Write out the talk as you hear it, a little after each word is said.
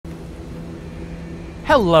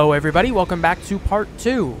Hello everybody, welcome back to part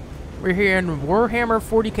 2. We're here in Warhammer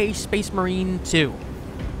 40k Space Marine 2.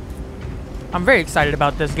 I'm very excited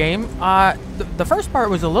about this game. The first part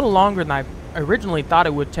was a little longer than I originally thought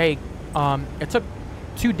it would take. It took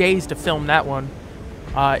 2 days to film that one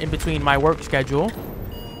in between my work schedule.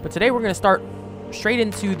 But today we're going to start straight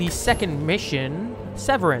into the second mission,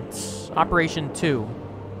 Severance, Operation 2.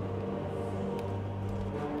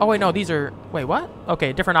 Oh wait, no, these are... Wait, what?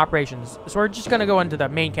 Okay, different operations. So we're just going to go into the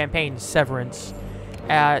main campaign, Severance.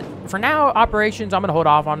 For now, operations, I'm going to hold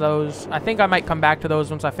off on those. I think I might come back to those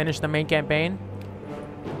once I finish the main campaign.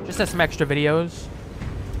 Just as some extra videos.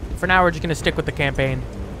 For now, we're just going to stick with the campaign.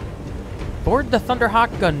 Board the Thunderhawk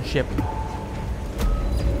gunship.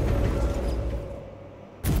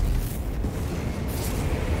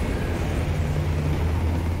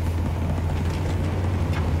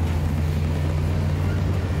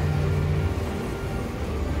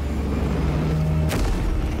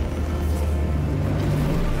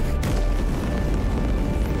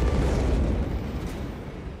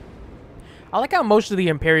 I like how most of the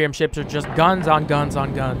Imperium ships are just guns on guns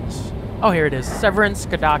on guns. Oh, here it is. Severance,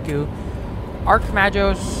 Kadaku,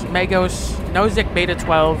 Archmagos, Magos, Nozick Beta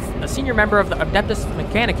 12, a senior member of the Adeptus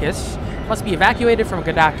Mechanicus, must be evacuated from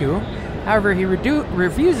Kadaku. However, he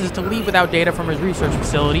refuses to leave without data from his research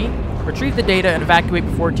facility. Retrieve the data and evacuate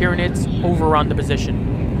before Tyranids overrun the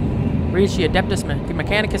position. Reach the Adeptus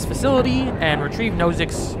Mechanicus facility and retrieve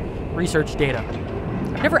Nozick's research data.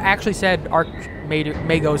 I've never actually said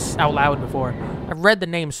Archmagos out loud before. I've read the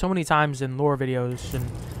name so many times in lore videos, and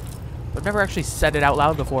I've never actually said it out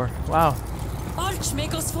loud before. Wow.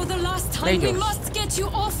 Archmagos, for the last time, we must get you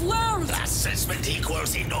off-world! Assessment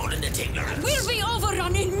equals inordinate ignorance. We'll be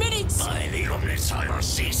overrun in minutes! By the Omnissiah,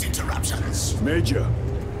 cease interruptions. Major.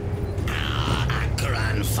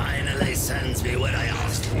 Akaran finally sends me what I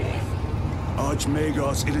asked for.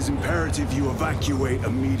 Archmagos, it is imperative you evacuate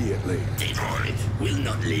immediately. Detroit will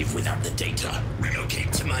not leave without the data.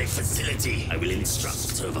 Relocate to my facility. I will instruct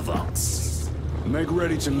Servervox. Make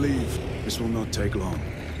ready to leave. This will not take long.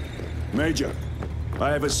 Major,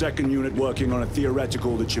 I have a second unit working on a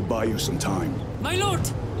theoretical that should buy you some time. My lord!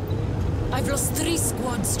 I've lost 3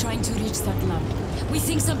 squads trying to reach that lab. We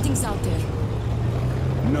think something's out there.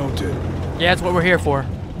 Noted. Yeah, that's what we're here for.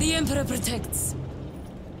 The Emperor protects.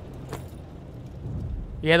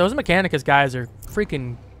 Yeah, those Mechanicus guys are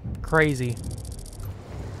freaking crazy.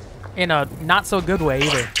 In a not-so-good way,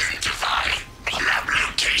 either. Identify. Lab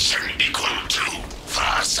location equal to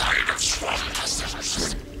far side of swamp.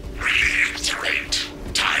 Reiterate.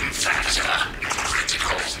 Time factor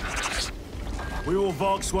critical. We will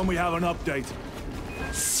Vox when we have an update.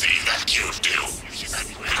 See that you do.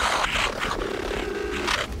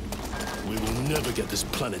 We will never get this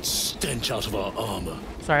planet's stench out of our armor.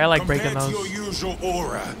 Sorry, I like breaking Compared those. to your usual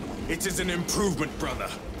aura, it is an improvement, brother.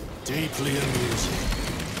 Deeply amusing.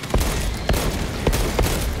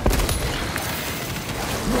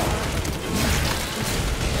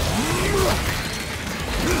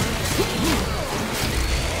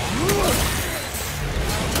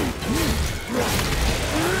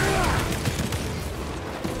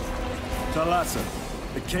 Talassa,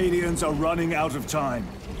 the Cadians are running out of time.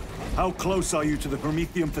 How close are you to the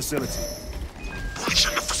Prometheum facility?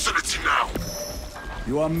 Reaching the facility now.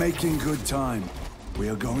 You are making good time. We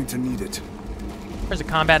are going to need it. There's a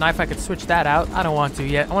combat knife. I could switch that out. I don't want to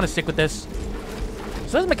yet. I want to stick with this.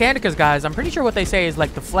 So those Mechanicus guys, I'm pretty sure what they say is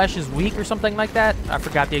like the flesh is weak or something like that. I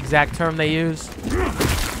forgot the exact term they use.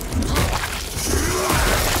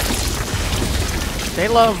 They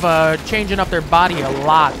love changing up their body a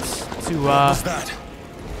lot to What's that?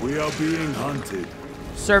 We are being hunted.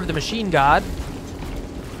 serve the machine god.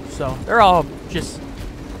 So they're all just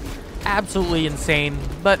absolutely insane,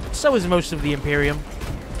 but so is most of the Imperium.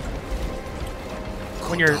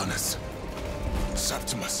 When you're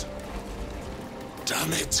Septimus.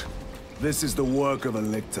 Damn it. This is the work of a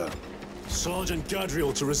Lictor. Sergeant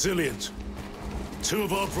Gadriel to Resilient. 2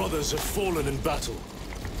 of our brothers have fallen in battle.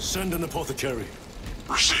 Send an apothecary.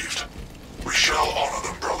 Received. We shall honor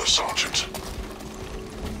them, Brother Sergeant.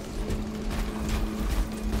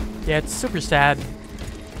 Yeah, it's super sad.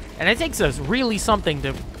 And it takes us really something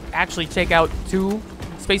to actually take out 2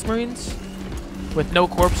 Space Marines with no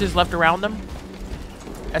corpses left around them.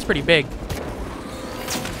 That's pretty big.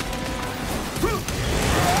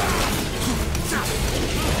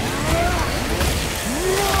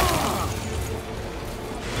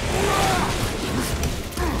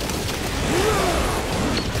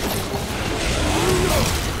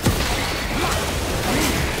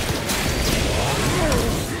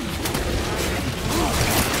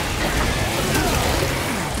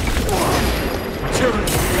 Tyrannic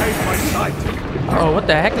tight. Oh, what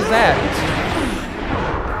the heck is that?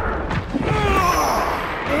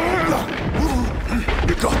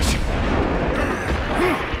 You got you.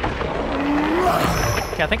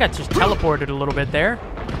 Okay, I think I just teleported a little bit there.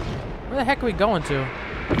 Where the heck are we going to?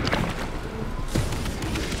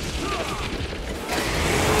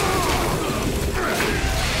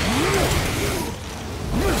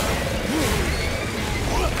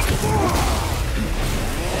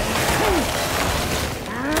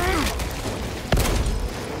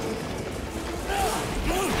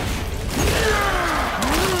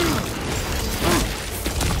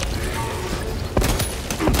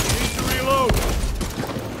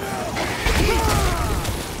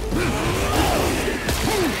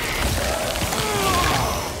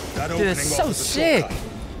 Dude, it's so sick.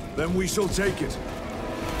 Then we shall take it.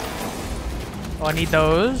 Oh, I need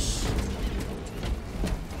those.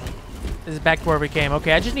 This is back to where we came.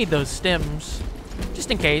 Okay, I just need those stems. Just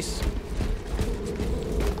in case.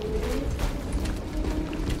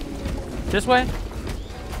 This way?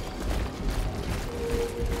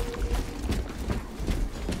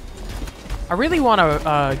 I really want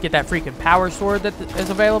to get that freaking power sword that is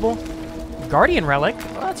available. Guardian relic.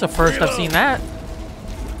 Well, that's the first I've seen that.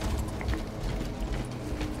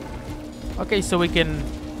 Okay, so we can...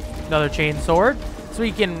 Another chain sword. So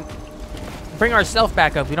we can bring ourselves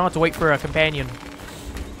back up. We don't have to wait for a companion.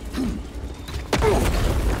 And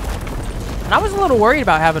I was a little worried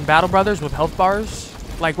about having battle brothers with health bars.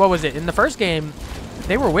 Like, what was it? In the first game,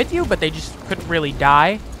 they were with you, but they just couldn't really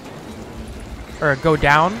die. Or go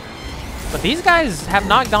down. But these guys have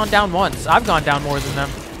not gone down once. I've gone down more than them.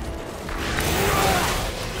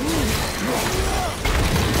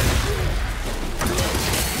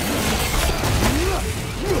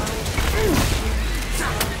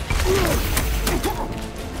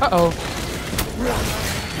 Uh-oh.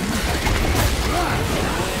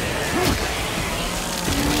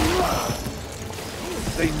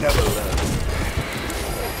 They never learn.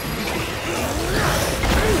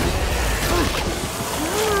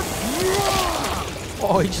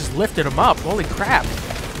 Oh, he just lifted him up. Holy crap.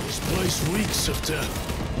 This place reeks of death.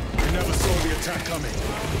 We never saw the attack coming.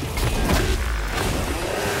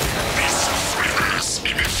 This frivolous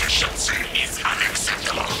inefficiency is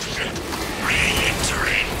unacceptable.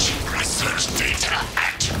 Reiterate. Research data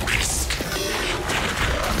at risk.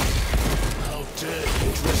 How dare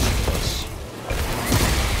you trust us?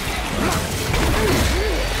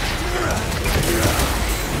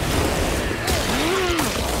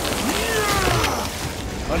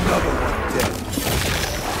 Another one dead.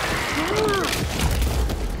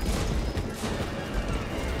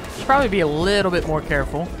 Should probably be a little bit more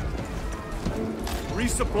careful.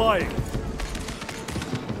 Resupplying.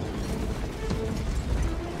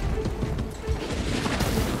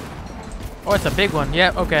 Oh, it's a big one.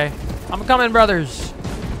 Yeah, okay. I'm coming, brothers.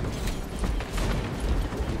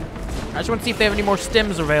 I just want to see if they have any more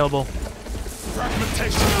stems available.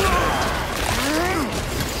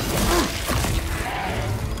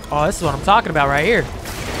 Oh, this is what I'm talking about right here.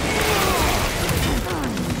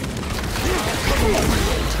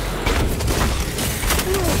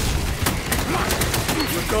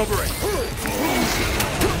 Recovering.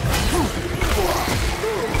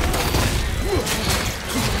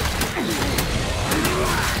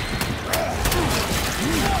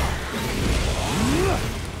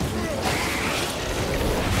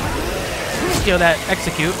 Steal that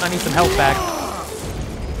execute. I need some health back.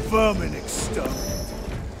 Vermin exterminated.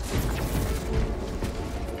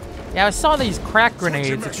 Yeah, I saw these crack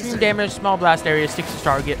grenades. Extreme damage, small blast area, sticks to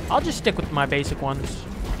target. I'll just stick with my basic ones.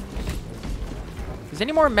 Is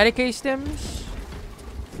any more Medicae stems?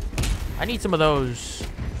 I need some of those.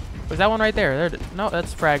 Was that one right there? No,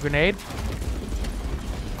 that's frag grenade.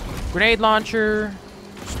 Grenade launcher,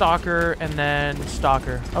 stalker, and then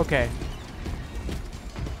stalker. Okay.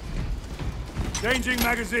 Changing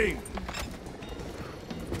magazine.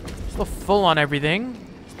 Still full on everything.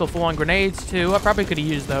 Still full on grenades too. I probably could have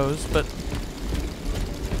used those, but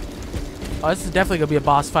oh, this is definitely gonna be a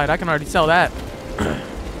boss fight. I can already tell that.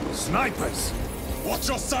 Snipers. Watch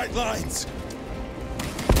your sight lines.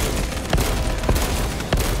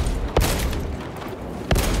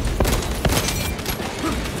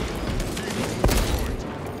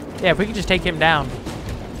 Yeah, if we can just take him down.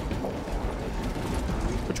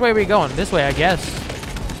 Which way are we going? This way, I guess.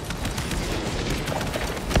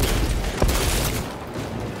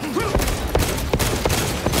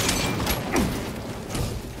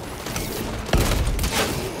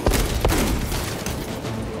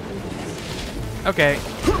 Okay.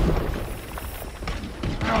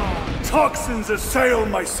 Toxins assail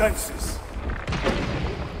my senses.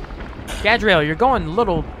 Gadriel, you're going a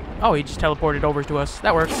little Oh, he just teleported over to us.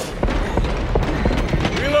 That works.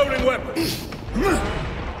 Reloading weapons.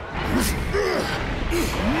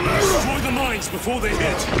 Destroy the mines before they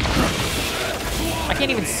hit. I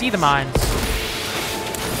can't even see the mines.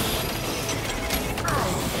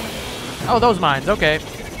 Oh, those mines. Okay.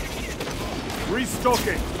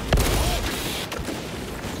 Restocking.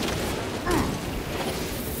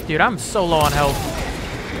 Dude, I'm so low on health.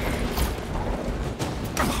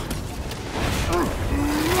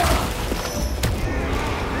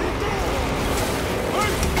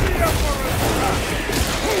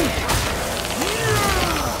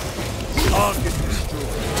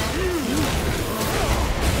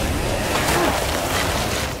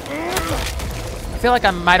 I feel like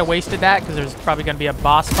I might have wasted that because there's probably going to be a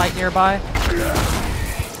boss fight nearby.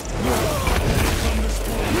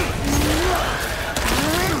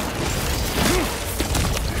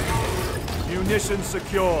 Munitions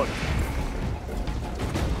secured.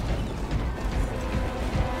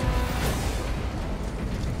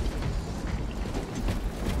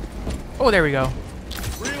 Oh, there we go.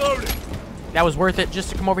 Reloading. That was worth it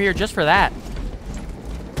just to come over here just for that.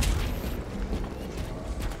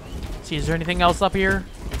 See, is there anything else up here?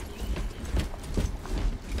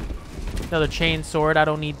 Another chain sword. I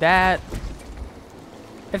don't need that.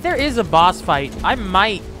 If there is a boss fight, I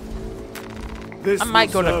might go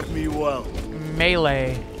to me well.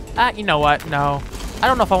 melee. You know what? No. I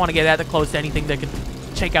don't know if I want to get that close to anything that could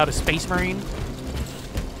take out a space marine.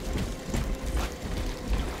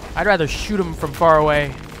 I'd rather shoot him from far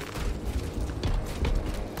away.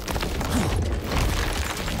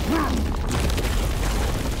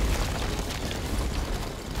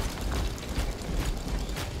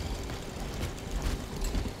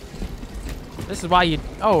 This is why you...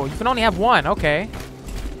 Oh, you can only have one. Okay.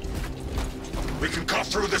 We can cut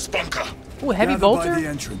through this bunker. Ooh, heavy Gather by bolter? the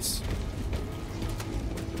entrance.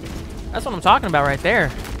 That's what I'm talking about right there.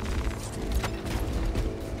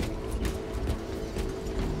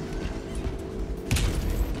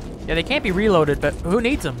 Yeah, they can't be reloaded, but who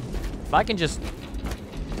needs them? If I can just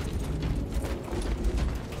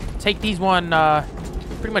take these one,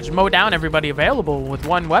 pretty much mow down everybody available with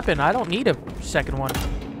one weapon, I don't need a second one.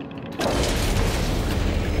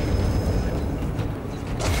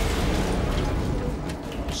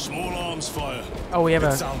 Small arms fire. Oh, we have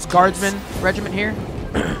a guardsman regiment here.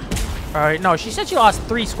 All right, no, she said she lost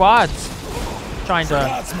 3 squads trying to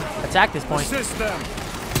attack this point. Assist them.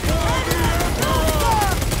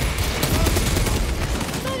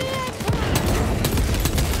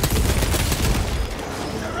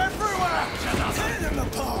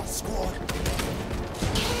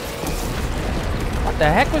 What the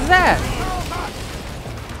heck was that?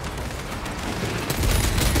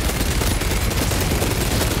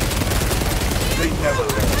 They never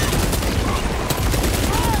learn.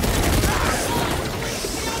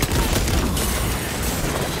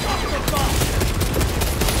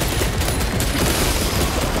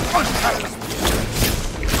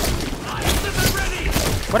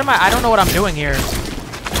 What am I don't know what I'm doing here.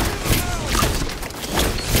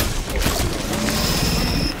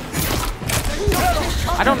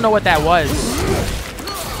 I don't know what that was.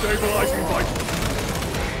 Stabilizing vital.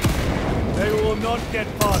 They will not get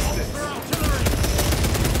past this.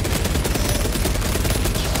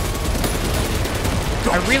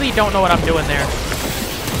 I really don't know what I'm doing there.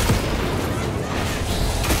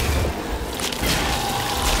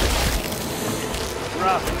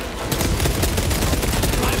 Rapid.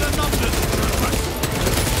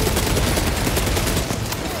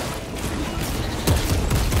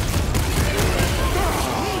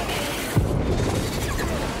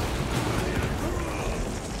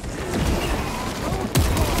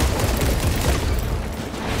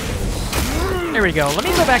 There we go. Let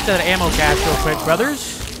me go back to that ammo cache real quick,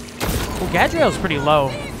 brothers. Well, Gadriel's pretty low.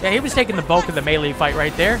 Yeah, he was taking the bulk of the melee fight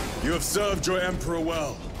right there. You have served your emperor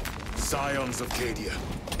well, scions of Cadia.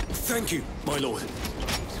 Thank you, my lord.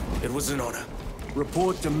 It was an honor.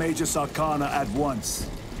 Report to Major Sarkana at once.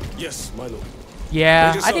 Yes, my lord.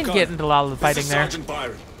 Yeah, Major I didn't Sarkana, get into a lot of the This fighting is there. Sergeant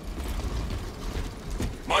Byron.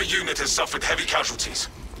 My unit has suffered heavy casualties.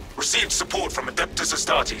 Received support from Adeptus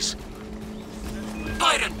Astartes.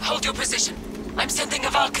 Byron, hold your position. I'm sending a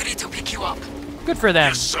Valkyrie to pick you up. Good for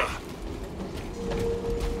them. Yes, sir.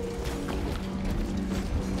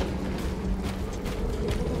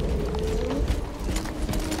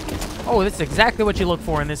 Oh, this is exactly what you look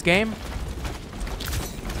for in this game.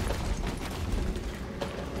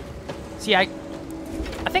 See, I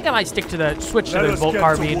think I might stick to the switch to the bolt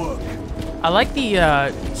carbine. I like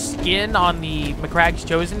the skin on the McCragg's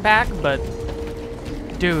Chosen pack, but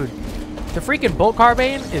dude, the freaking bolt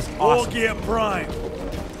carbine is All awesome. gear prime.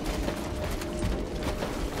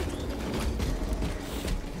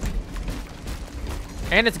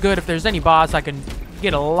 And it's good if there's any boss, I can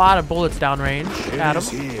get a lot of bullets downrange at him.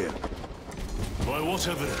 Here. By what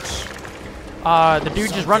evidence? The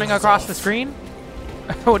dude just running across the screen?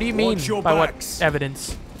 What do you mean Watch your by backs. what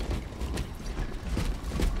evidence?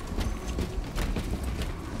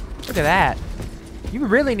 Look at that. You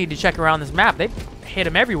really need to check around this map. They hit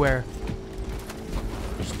him everywhere.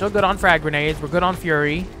 We're still good on frag grenades. We're good on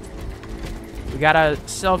fury. We got a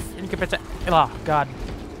self-incapacitation. Oh, God.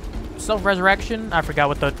 Self-resurrection. I forgot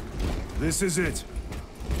what the... This is it.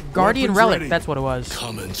 Guardian Weapons relic. ready. That's what it was.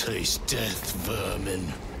 Come and taste death,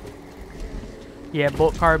 vermin. Yeah,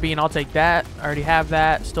 bolt carbine. I'll take that. I already have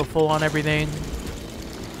that. Still full on everything.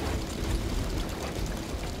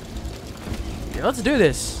 Yeah, let's do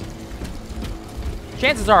this.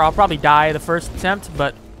 Chances are I'll probably die the first attempt,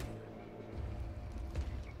 but...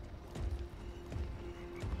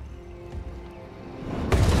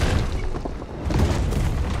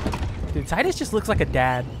 Dude, Titus just looks like a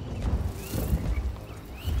dad.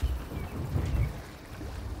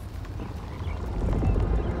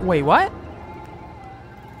 Wait, what?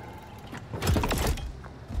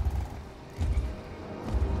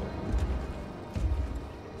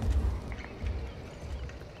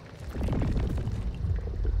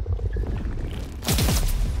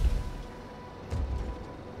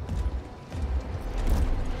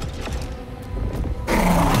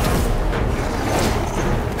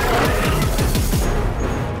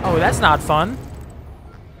 Oh, that's not fun.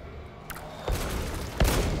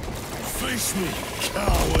 Face me,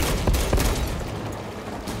 coward.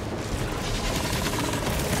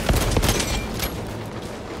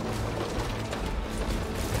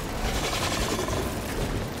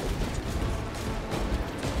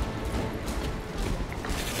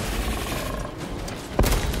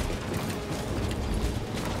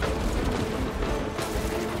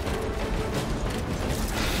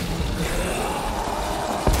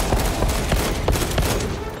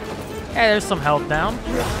 Hey, there's some health down.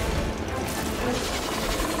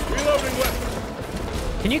 Reloading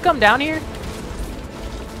weapon. Can you come down here?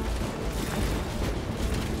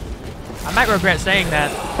 I might regret saying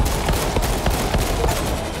that.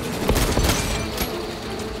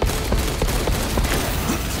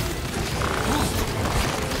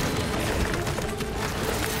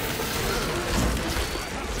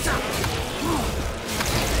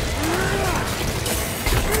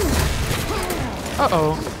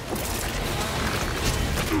 Uh-oh.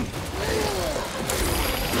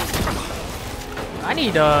 I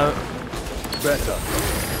need, Better.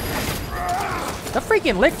 the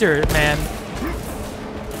freaking Lictor, man.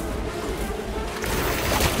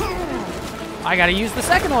 I gotta use the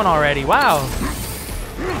second one already. Wow.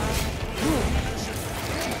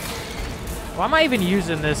 Why am I even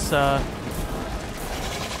using this,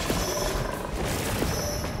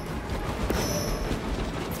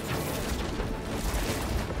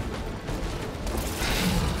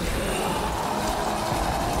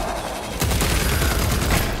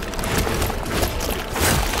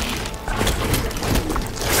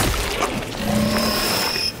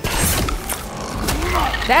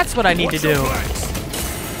 That's what I need to do.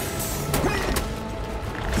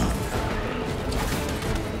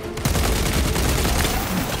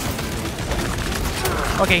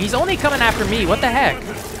 Okay, he's only coming after me. What the heck?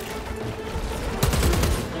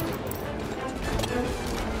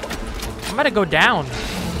 I'm gonna go down.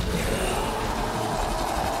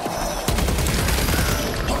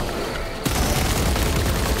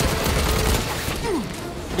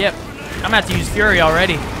 Yep, I'm gonna have to use Fury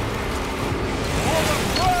already.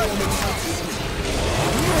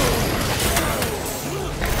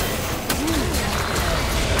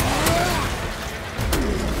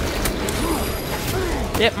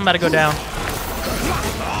 Yep, I'm about to go down.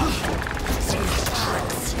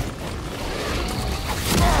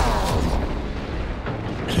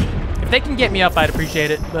 If they can get me up, I'd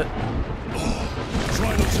appreciate it, but...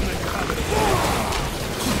 Try not to make a habit of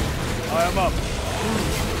it. I am up.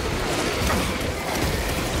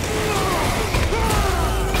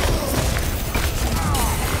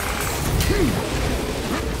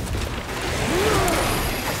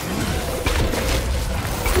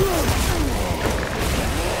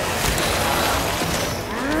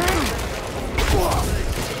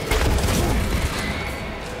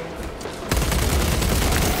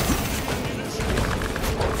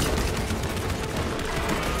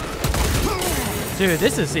 Dude,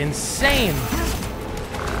 this is insane.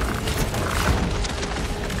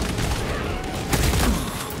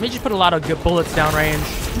 Let me just put a lot of good bullets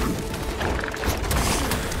downrange.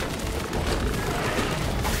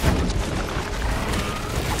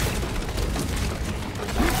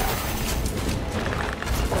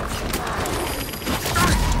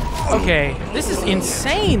 Okay, this is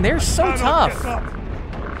insane. They're so tough.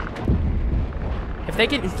 If they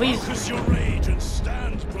can, please. Focus your rage and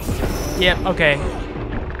stand, brother. Yep, okay.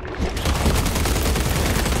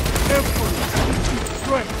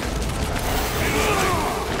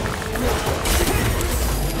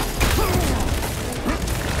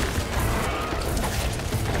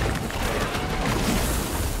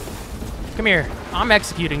 Come here. I'm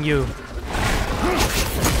executing you.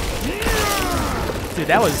 Dude,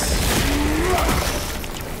 that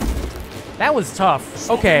was tough.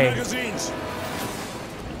 Okay.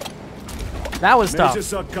 That was tough.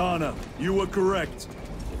 Major Sakana, you were correct.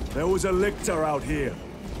 There was a Lictor out here.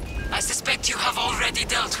 I suspect you have already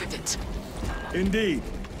dealt with it. Indeed.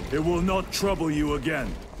 It will not trouble you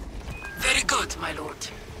again. Very good, my lord.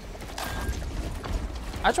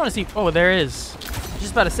 I just want to see. Oh, there is.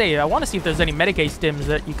 Just about to say, I want to see if there's any Medicaid stims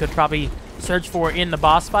that you could probably search for in the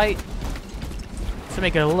boss fight to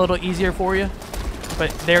make it a little easier for you. But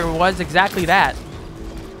there was exactly that.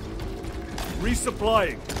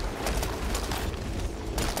 Resupplying.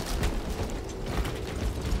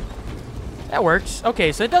 That works.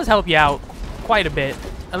 Okay, so it does help you out quite a bit.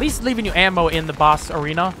 At least leaving you ammo in the boss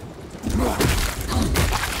arena.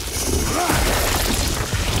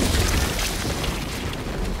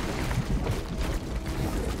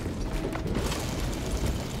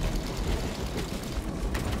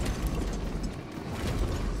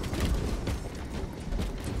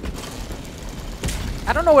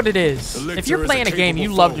 I don't know what it is. If you're playing a game,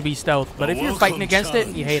 you love to be stealth, but if you're fighting against it,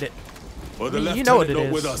 you hate it. You know what it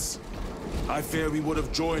is. With us. I fear we would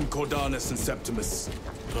have joined Cordanus and Septimus.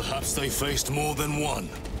 Perhaps they faced more than one.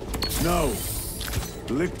 No.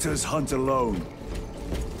 Lictors hunt alone.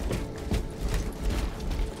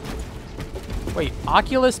 Wait,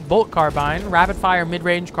 Oculus Bolt Carbine, rapid fire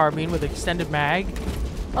mid-range carbine with extended mag.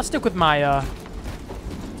 I'll stick with my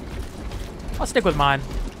I'll stick with mine.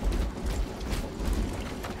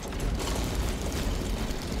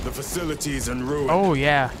 The facility's in ruin. Oh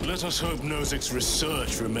yeah. Let us hope Nozik's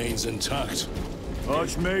research remains intact.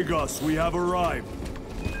 Archmagos, we have arrived.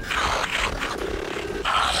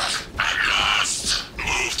 At last,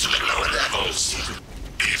 move to the lower levels.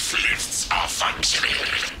 If lifts are functioning,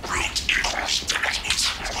 route equals direct.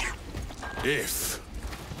 If.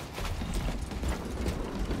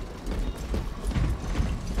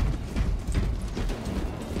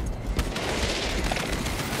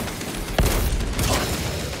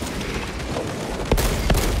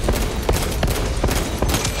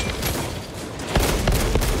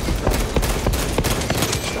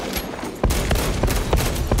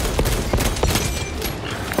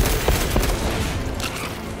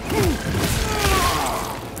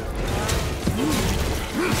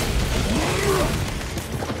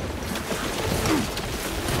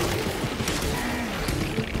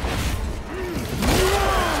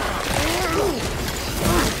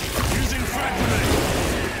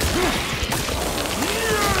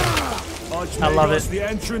 I love it. The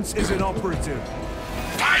entrance is inoperative.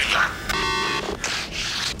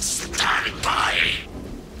 Stand by.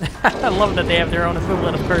 I love that they have their own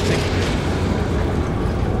equivalent of cursing.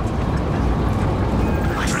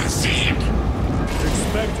 Proceed.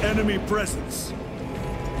 Expect enemy presence.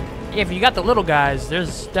 Yeah, if you got the little guys,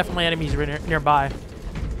 there's definitely enemies nearby.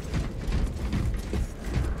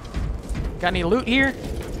 Got any loot here?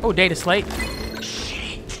 Oh, data slate.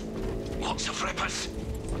 Shit. Lots of rippers.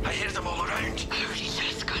 I hear them all around. Hurry,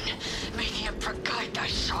 Zasgun. Make him guide thy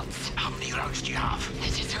shots. How many rounds do you have?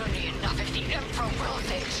 This is only enough if the Emperor wills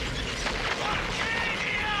it.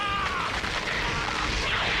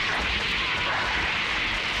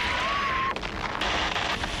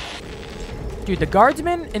 Dude, the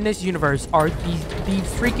guardsmen in this universe are the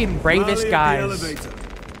freaking bravest guys.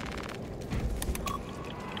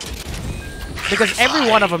 Because every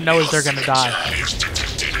one of them knows they're gonna die.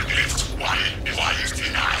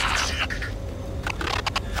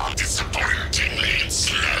 Disappointingly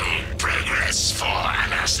slow progress for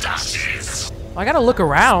Anastasis. I gotta look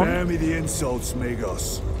around. Spare me the insults,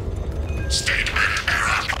 Magos. Statement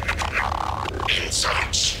error.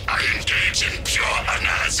 Insults. I engage in pure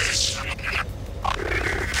analysis.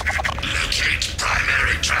 Locate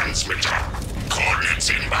primary transmitter. Coordinates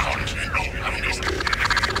inbound.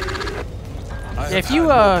 If you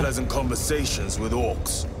pleasant conversations with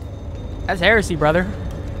orcs. That's heresy, brother.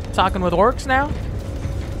 Talking with orcs now?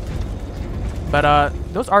 But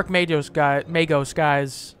those Magos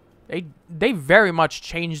guys, they very much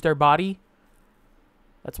changed their body.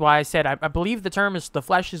 That's why I said I believe the term is the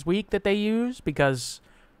flesh is weak that they use, because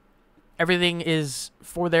everything is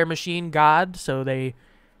for their machine god, so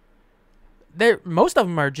most of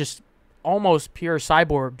them are just almost pure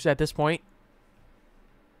cyborgs at this point.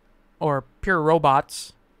 Or pure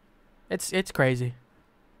robots. It's crazy.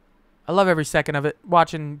 I love every second of it.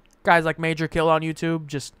 Watching guys like Major Kill on YouTube,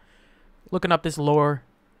 just looking up this lore.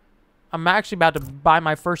 I'm actually about to buy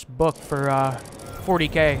my first book for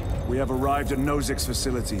 40K. We have arrived at Nozik's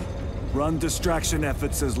facility. Run distraction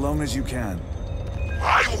efforts as long as you can.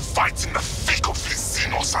 I will fight in the thick of his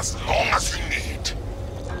Xenos as long as you need.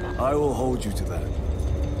 I will hold you to that.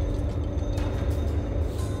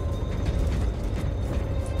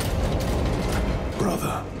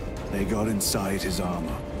 Brother, they got inside his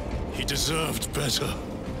armor. He deserved better.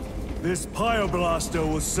 This Pyoblaster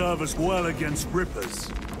will serve us well against Rippers.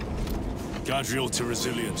 Gadriel to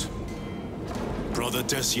Resilient. Brother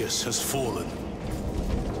Decius has fallen.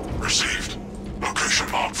 Received. Location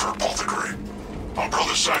marked for apothecary. Our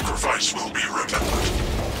brother's sacrifice will be remembered.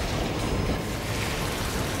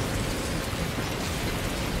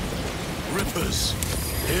 Rippers,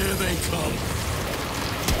 here they come.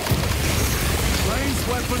 Ranged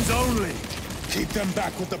weapons only. Keep them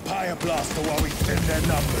back with the Pyoblaster while we thin their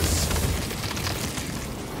numbers.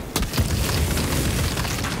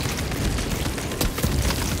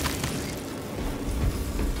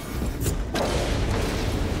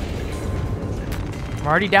 I'm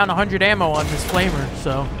already down 100 ammo on this flamer,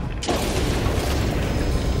 so.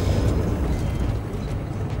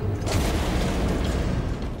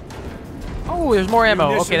 Oh, there's more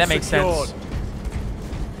ammo. Okay, that makes sense.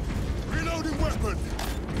 Reloading weapon.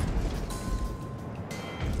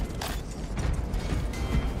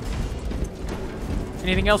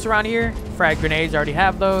 Anything else around here? Frag grenades, already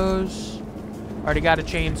have those. Already got a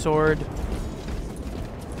chain sword.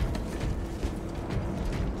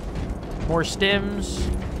 More stims.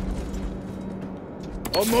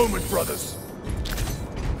 A moment, brothers.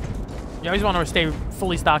 You always want to stay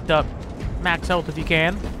fully stocked up. Max health if you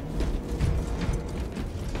can.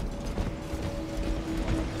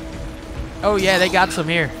 Oh yeah, they got some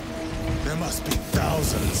here. There must be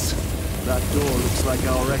thousands. That door looks like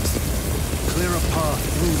our exit. Clear a path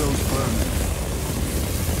through those vermin.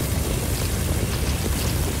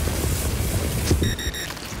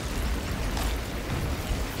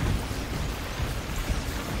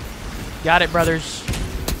 Got it, brothers.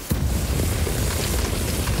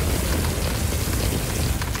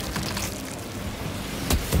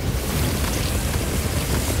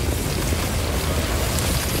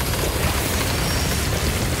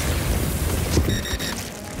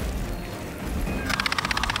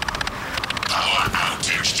 Power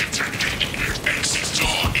outage detected. Exit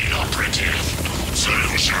door inoperative.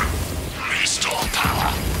 Solution. Restore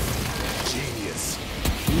power. Genius.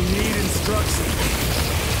 We need instruction.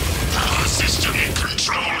 Power system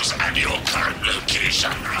controls and your current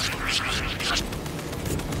location.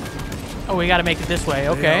 Oh, we gotta make it this way. They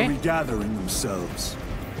are Okay. regathering themselves.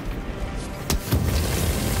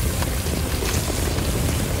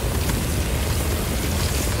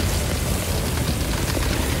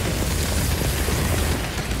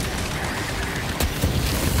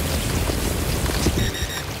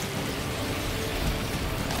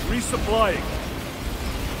 Resupplying.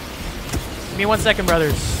 Give me 1 second,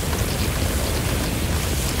 brothers.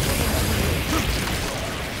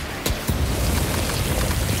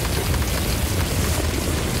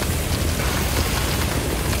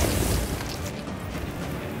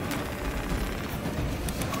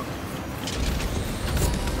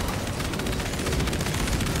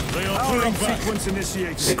 They are pulling back. Sequence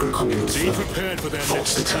initiated. Secret communals. Be prepared for their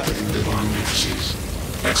False next attack. detected in divine entities.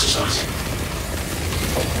 Exercising.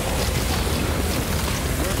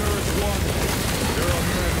 Where there is one, there are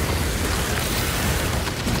many.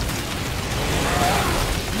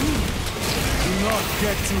 Do not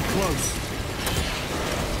get too close.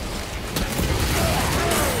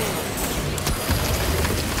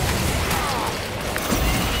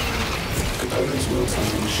 Components will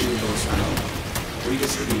turn machine builds now.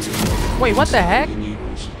 Redistributing. Wait, what the heck?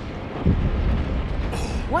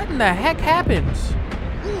 What in the heck happens?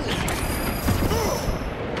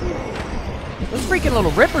 Those freaking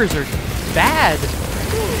little rippers are bad.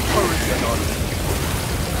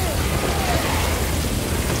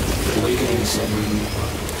 Awakening submarine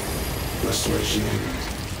restoration imminent.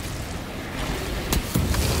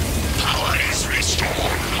 Power is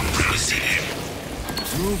restored. Proceed.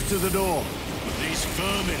 Move to the door. These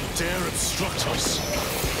vermin dare obstruct us.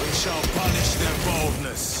 We shall punish their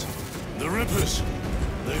boldness. The Rippers,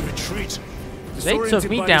 they retreat. They took Disoriented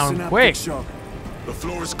me by the down synaptic quick. shock. The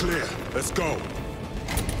floor is clear. Let's go.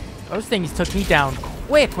 Those things took me down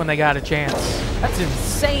quick when they got a chance. That's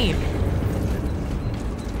insane.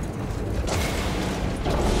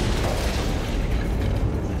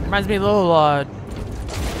 Reminds me of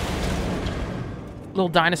little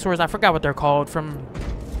dinosaurs. I forgot what they're called from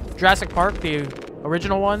Jurassic Park, the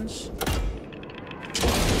original ones.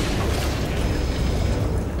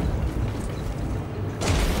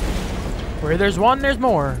 Where there's one, there's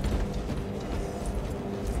more.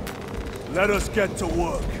 Let us get to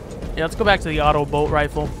work. Yeah, let's go back to the auto bolt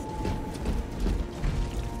rifle.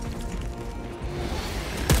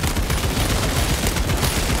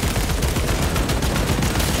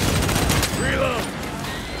 Reload.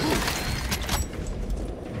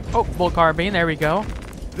 Oh, bolt carbine. There we go.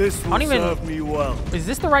 This will serve me well. Is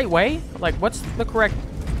this the right way? Like, what's the correct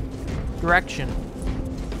direction?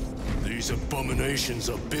 These abominations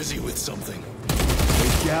are busy with something.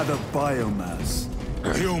 They gather biomass.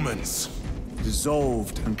 Humans.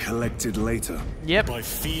 Dissolved and collected later. Yep. By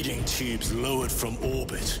feeding tubes lowered from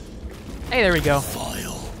orbit. Hey, there we go.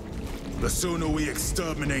 Vile. The sooner we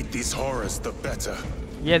exterminate these horrors, the better.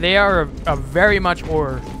 Yeah, they are a very much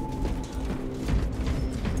horror.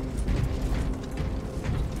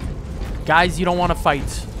 Guys, you don't want to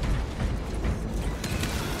fight.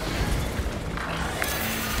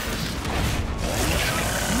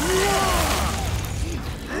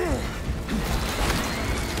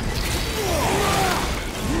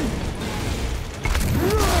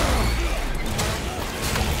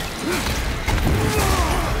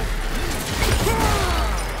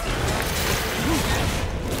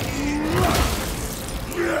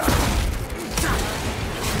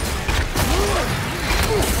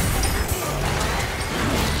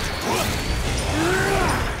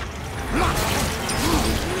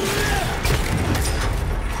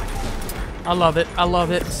 I love it. I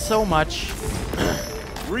love it so much.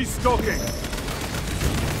 Restocking.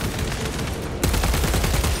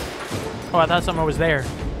 Oh, I thought someone was there.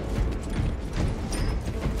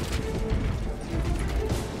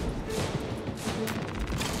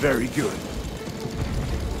 Very good.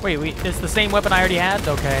 Wait, it's the same weapon I already had?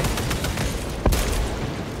 Okay.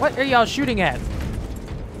 What are y'all shooting at?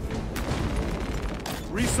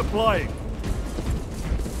 Resupplying.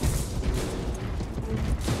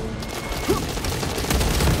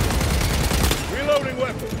 Reloading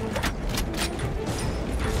weapon.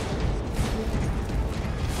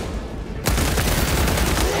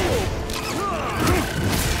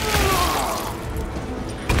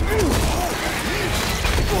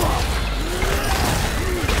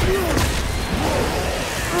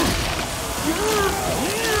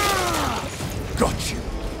 Got you.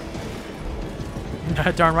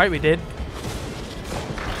 Darn right we did.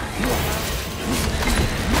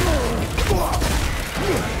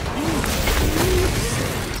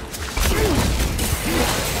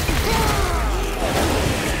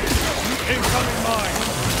 Incoming mine.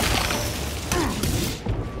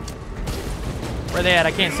 Where they at?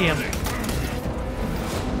 I can't see them.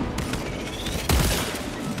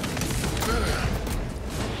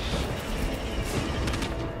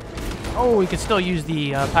 Oh, we could still use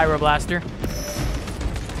the pyroblaster.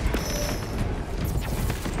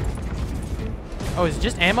 Oh, is it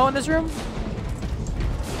just ammo in this room?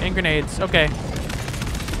 And grenades. Okay.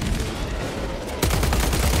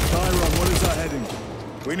 Tyron, what is our heading?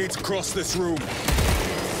 We need to cross this room.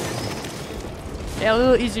 Yeah, a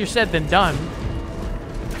little easier said than done.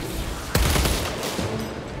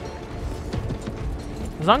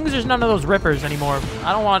 As long as there's none of those rippers anymore.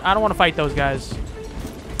 I don't want to fight those guys.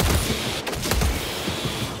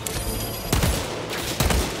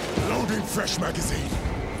 Loading fresh magazine.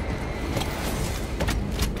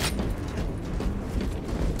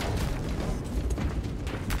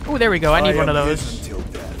 Oh, there we go. I need one of am those. his until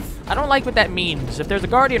death. I don't like what that means. If there's a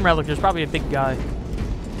Guardian Relic, there's probably a big guy.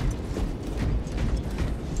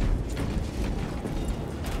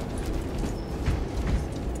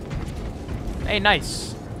 Hey,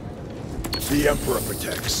 nice. The Emperor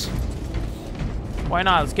protects. Why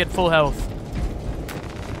not? Let's get full health.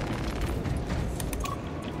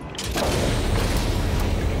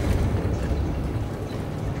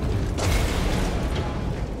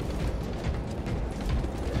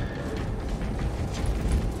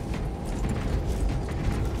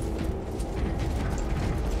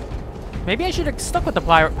 Maybe I should have stuck with the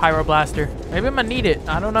pyroblaster. Maybe I'm gonna need it.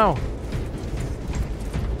 I don't know.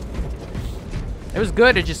 It was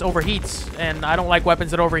good. It just overheats, and I don't like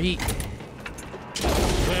weapons that overheat.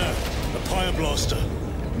 There, the pyroblaster.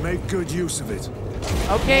 Make good use of it.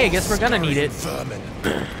 Okay, I guess we're gonna need it. Vermin.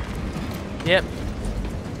 Yep.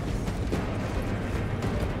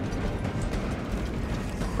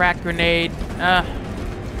 Crack grenade.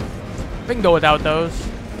 We can go without those.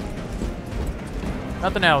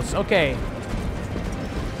 Nothing else. Okay.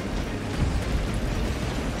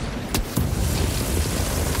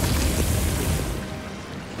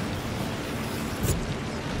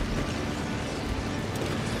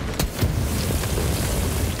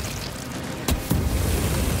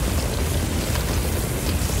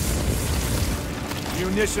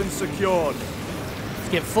 Munitions secured. Let's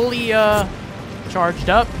get fully charged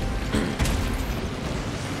up.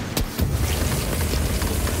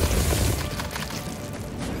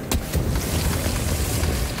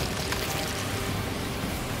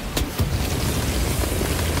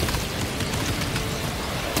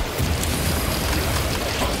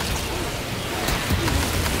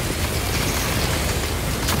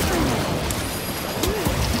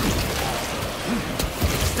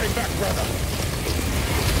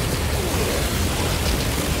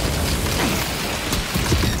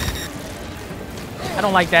 I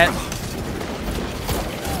don't like that.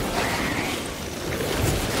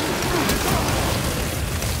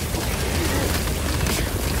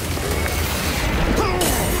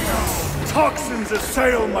 Toxins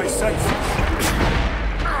assail my senses.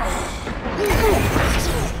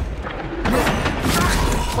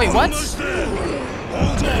 Wait, what?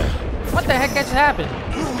 What the heck just happened?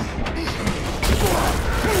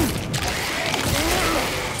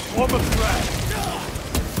 Swarm of threat.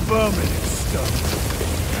 Vermin and stuff.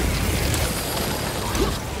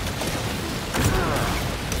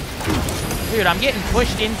 Dude, I'm getting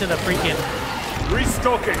pushed into the freaking...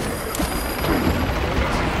 Restocking.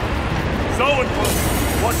 Zoenfeld,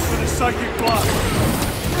 watch for the psychic blast.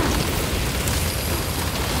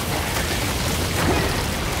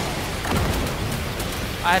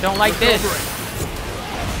 I don't like this.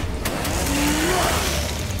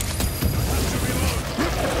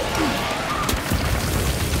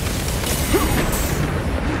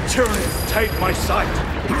 Tyranids, take my sight.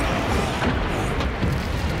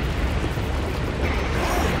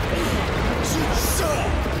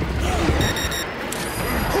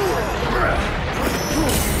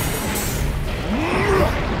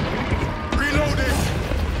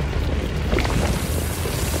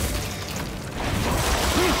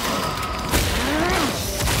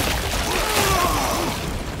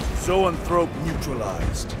 Zoanthrope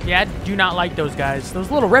neutralized. Yeah, I do not like those guys. Those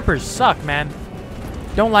little rippers suck, man.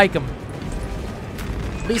 Don't like them.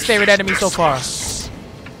 Least favorite enemy so far. Wish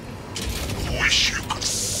you could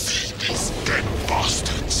see these dead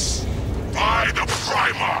bastards. By the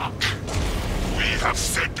Primarch, we have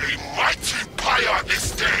set a mighty pyre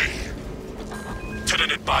this day.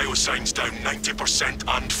 Tyranid biosigns down 90%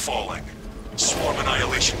 and falling. Swarm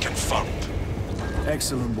annihilation confirmed.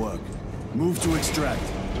 Excellent work. Move to extract.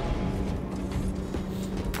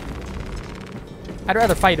 I'd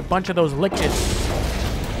rather fight a bunch of those Lictor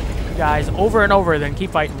guys over and over than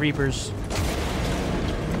keep fighting Reapers.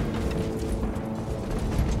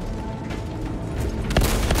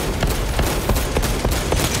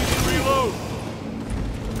 Reload.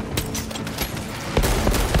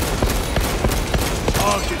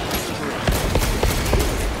 Target destroyed.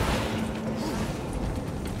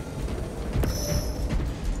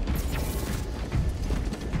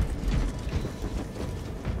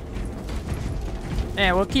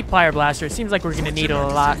 Yeah, we'll keep Fire Blaster. It seems like we're gonna need it a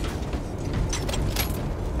lot.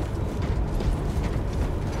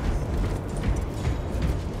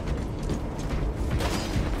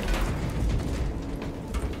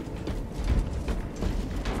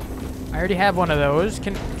 I already have one of those.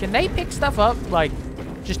 Can they pick stuff up? Like,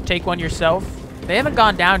 just take one yourself? They haven't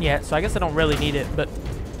gone down yet, so I guess I don't really need it, but...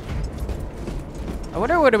 I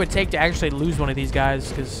wonder what it would take to actually lose one of these guys,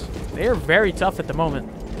 because they are very tough at the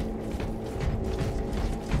moment.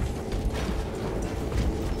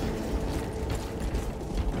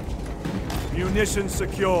 Munitions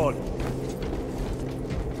secured.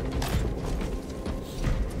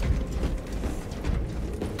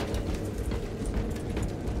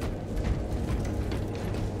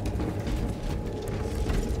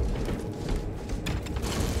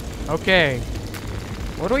 Okay.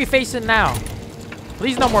 What are we facing now?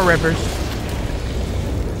 Please no more Rippers.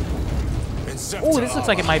 Oh, this looks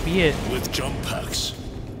like it might be it. With jump packs.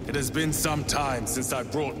 It has been some time since I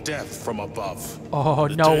brought death from above. Oh,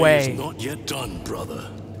 The no day way. is not yet done, brother.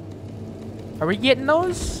 Are we getting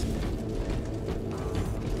those?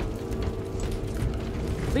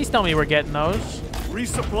 Please tell me we're getting those.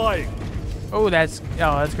 Resupplying. Oh, that's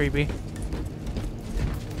creepy.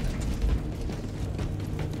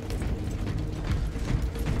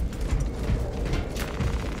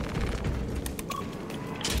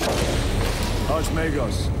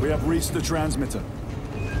 Archmagos, we have reached the transmitter.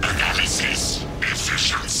 Analysis.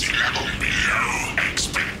 Efficiency level below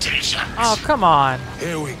expectations. Oh, come on.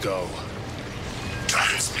 Here we go.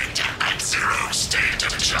 Transmitter at 0 state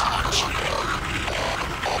of charge.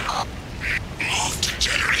 Move to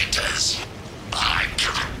generators. I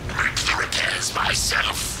can't make the repairs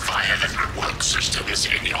myself via the network system is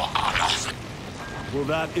in your honor. Will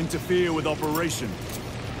that interfere with operation?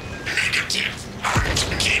 Negative. And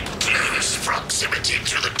keep close proximity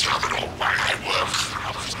to the terminal while I work.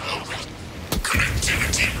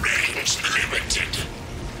 Connectivity range limited.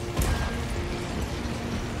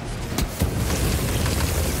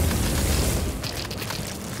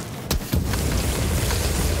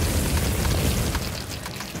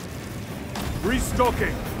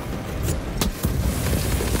 Restocking.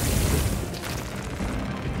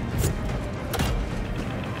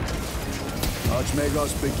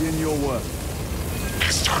 Archmagos, begin your work.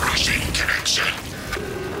 Establishing connection.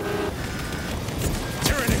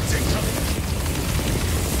 Tyranids incoming.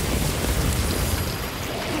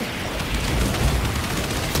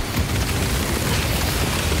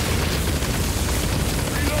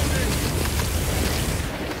 Reloading.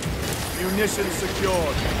 Munitions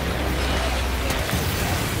secured.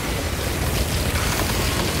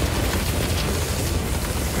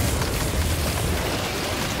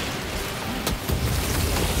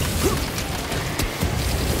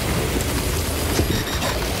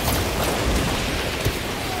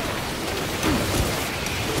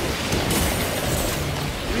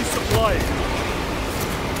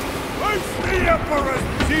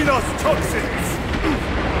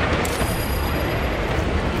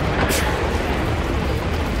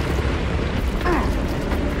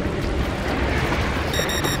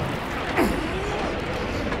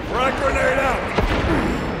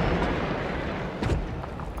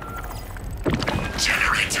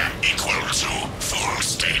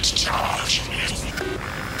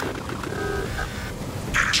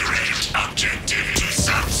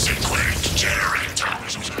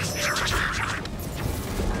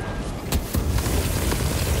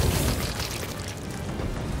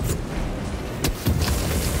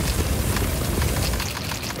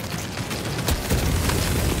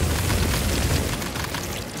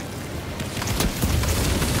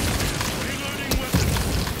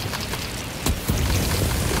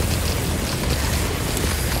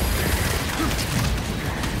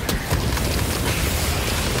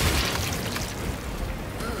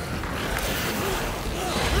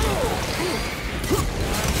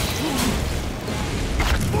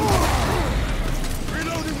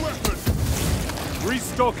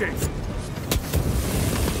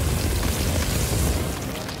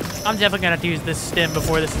 I'm definitely gonna have to use this stim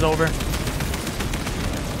before this is over.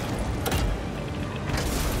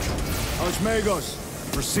 Archmagos,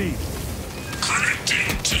 proceed.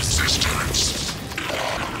 Connecting to systems.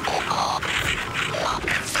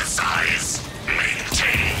 Emphasize.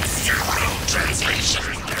 Maintain zero translation.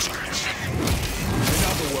 In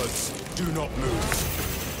other words, do not move.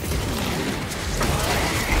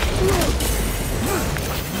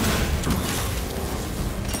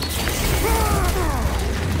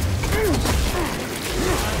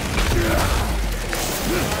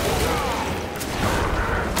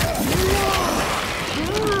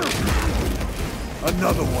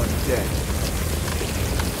 Another one dead.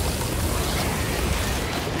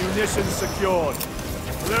 Munitions secured.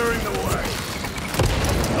 Clearing the way.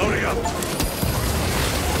 Loading up.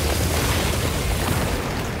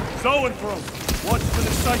 Zoanthrope, watch for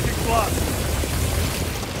the psychic blast.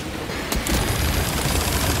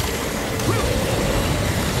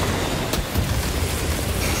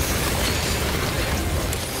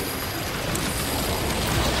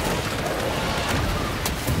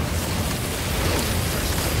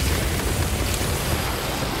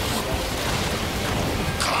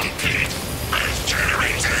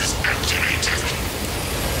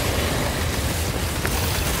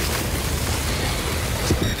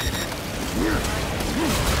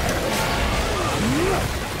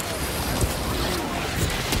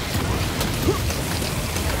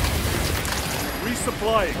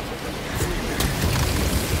 Resupplying.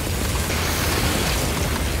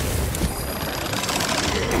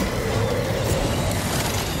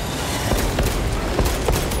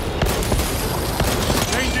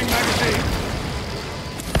 Changing magazine.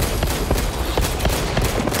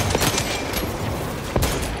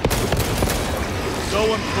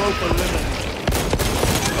 Zoanthrope eliminated.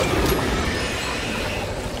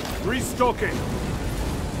 Restocking.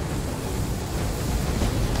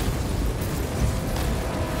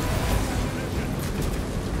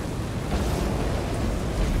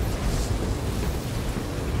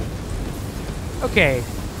 Okay.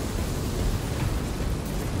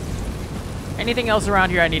 Anything else around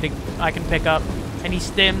here I can pick up? Any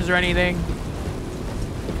stims or anything?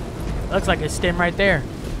 Looks like a stim right there.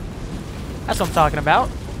 That's what I'm talking about.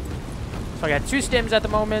 So I got 2 stims at the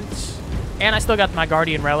moment. And I still got my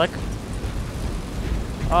Guardian Relic.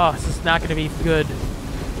 Oh, this is not going to be good.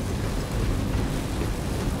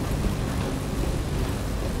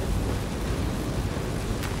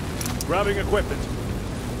 Grabbing equipment.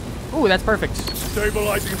 Ooh, that's perfect.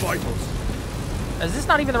 Stabilizing vitals. Is this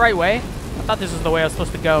not even the right way? I thought this was the way I was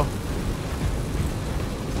supposed to go.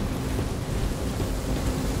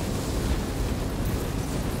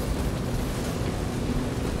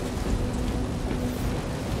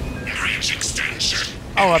 Bridge extension.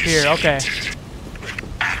 Oh, up here, okay.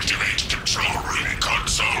 Activate control room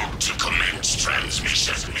console to commence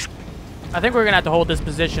transmission. I think we're gonna have to hold this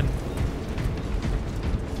position.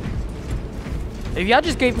 If y'all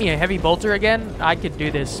just gave me a heavy bolter again, I could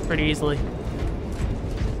do this pretty easily.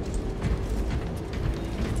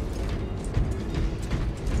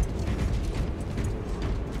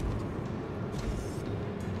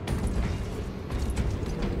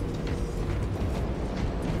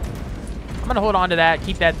 I'm gonna hold on to that,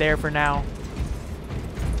 keep that there for now.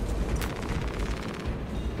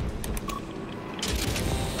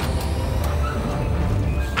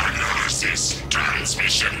 Analysis.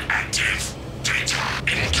 Transmission active. Data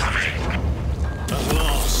incoming. At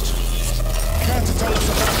last. Care to tell us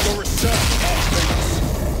about your research,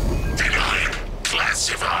 Archmagus? Denied.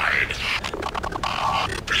 Classified.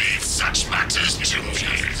 Leave such matters to me.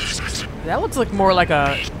 That looks like more like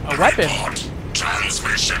a weapon. Report.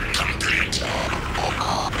 Transmission complete.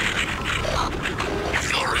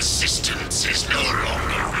 Your assistance is no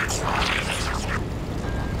longer required.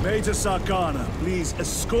 Major Sarkana, please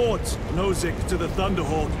escort Nozick to the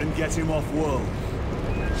Thunderhawk and get him off-world.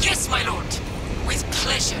 Yes, my lord. With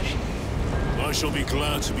pleasure. I shall be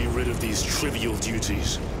glad to be rid of these trivial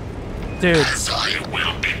duties. Dude. As I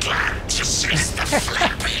will be glad to cease the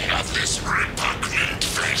flapping of this repugnant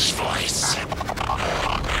flesh voice.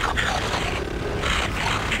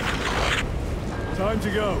 Time to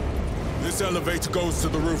go. This elevator goes to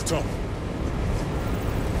the rooftop.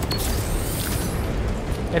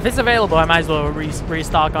 If it's available, I might as well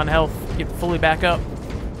restock on health. Get fully back up.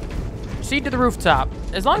 Proceed to the rooftop.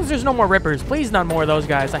 As long as there's no more rippers. Please none more of those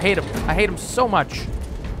guys. I hate them. I hate them so much.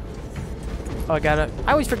 Oh, I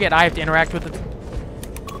always forget I have to interact with it.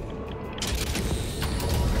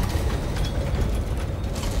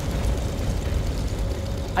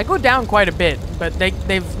 I go down quite a bit, but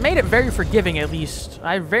they've made it very forgiving at least.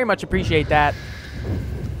 I very much appreciate that.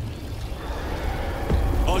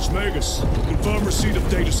 Archmagus, confirm receipt of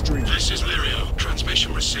data stream. This is Lirio.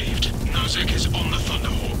 Transmission received. Nozick is on the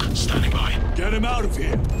Thunderhawk. Standing by. Get him out of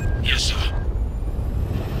here. Yes, sir.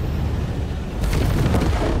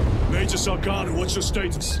 Major Sarkana, what's your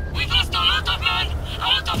status? We've lost a lot of men, a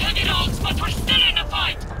lot of heavy rolls, but we're still in the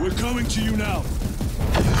fight. We're coming to you now.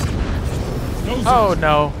 Nozick, Oh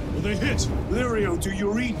no. will they hit? Lirio, do you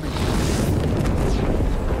read me?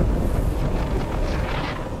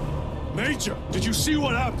 Major, did you see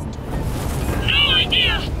what happened? No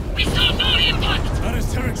idea. We saw no impact. That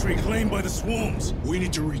is territory claimed by the swarms. We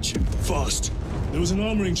need to reach him, fast. There was an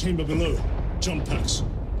armoring chamber below. Jump packs.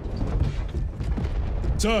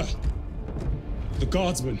 Sir, the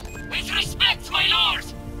guardsmen. With respect, my lord,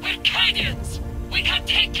 we're Cadians. We can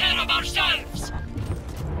take care of ourselves.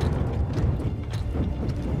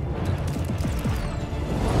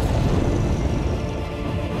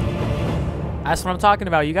 That's what I'm talking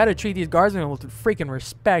about. You gotta treat these guardsmen with freaking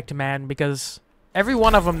respect, man, because every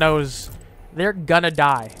one of them knows they're gonna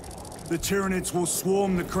die. The Tyranids will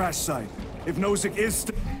swarm the crash site. If Nozick is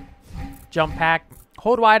Jump pack.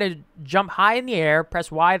 Hold Y to jump high in the air. Press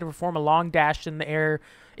Y to perform a long dash in the air,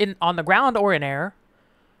 on the ground or in air.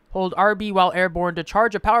 Hold RB while airborne to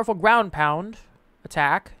charge a powerful ground pound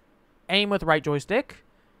attack. Aim with right joystick.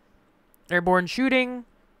 Airborne shooting.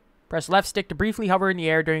 Press left stick to briefly hover in the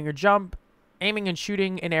air during your jump. Aiming and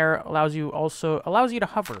shooting in air allows you to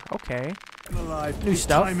hover. Okay. alive, New his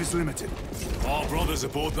stuff. time is limited. Our brothers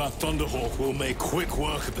aboard that Thunderhawk will make quick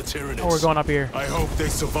work of the Tyranids. Oh, we're going up here. I hope they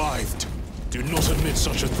survived. Do not admit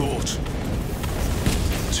such a thought.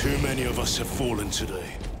 Too many of us have fallen today.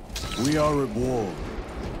 We are at war.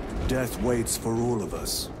 Death waits for all of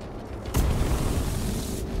us.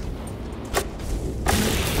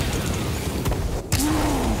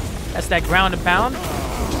 That's that ground and pound.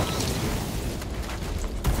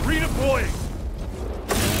 Redeploying!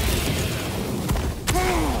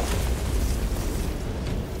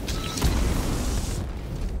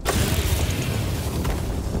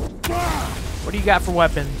 What do you got for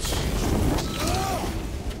weapons?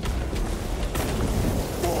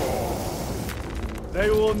 They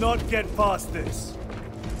will not get past this.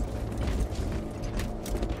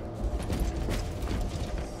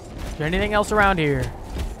 Is there anything else around here?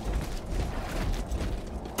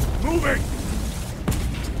 Moving!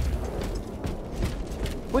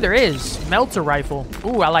 Oh, there is. Melter rifle.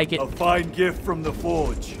 Ooh, I like it. A fine gift from the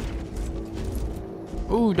forge.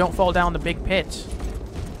 Ooh, don't fall down the big pit.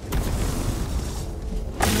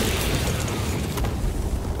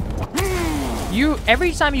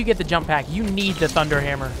 Every time you get the jump pack, you need the Thunder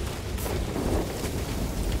Hammer.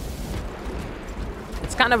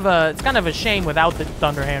 It's kind of a shame without the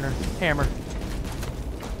Thunder Hammer.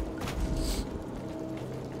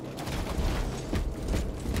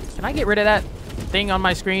 Can I get rid of that thing on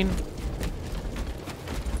my screen?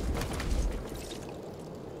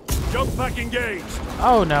 Jump pack engaged.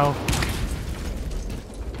 Oh no.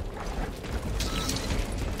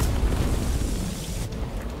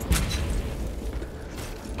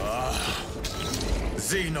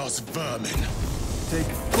 Xenos vermin. Take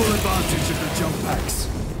full advantage of the jump packs.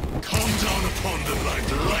 Come down upon them like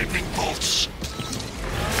lightning bolts.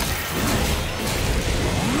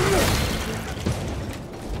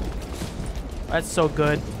 That's so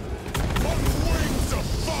good. On wings of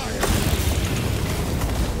fire.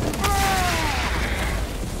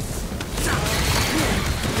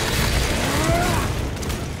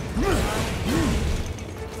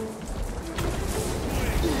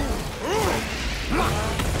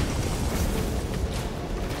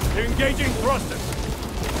 Engaging thrusters.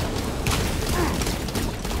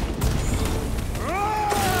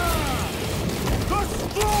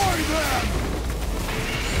 Destroy them!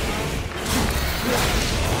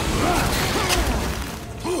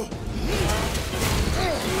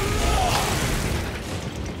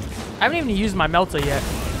 I haven't even used my melter yet.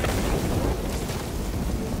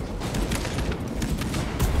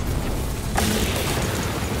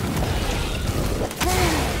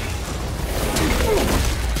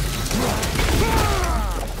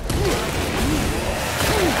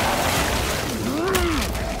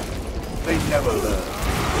 They never learn.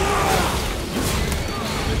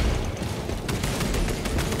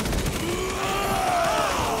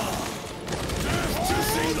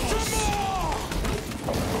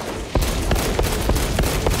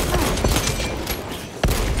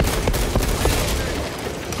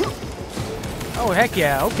 Oh, heck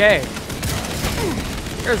yeah, okay.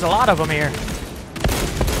 There's a lot of them here.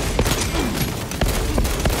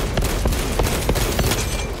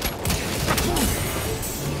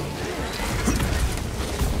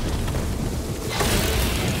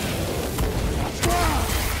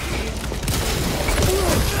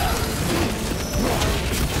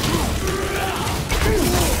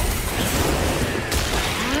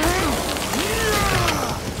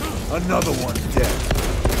 Another one's dead.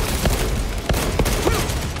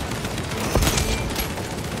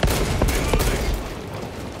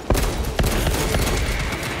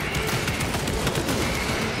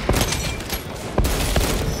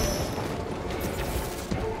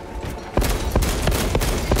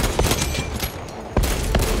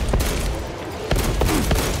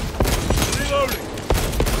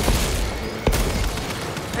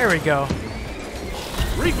 There we go.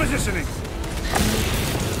 Repositioning.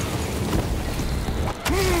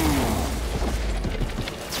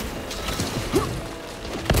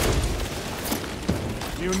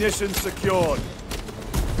 Munitions secured.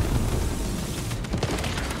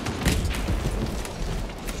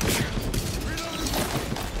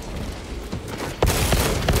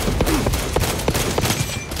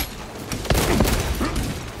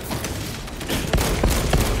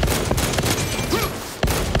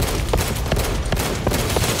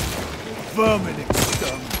 Vermin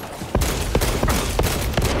exterminated.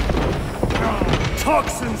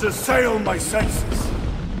 Toxins assail my senses.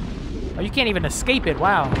 Oh, you can't even escape it.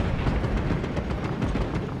 Wow.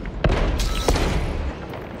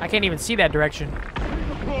 I can't even see that direction.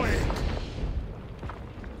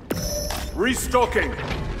 Restocking.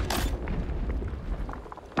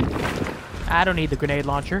 I don't need the grenade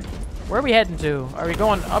launcher. Where are we heading to? Are we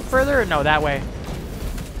going up further? No, that way.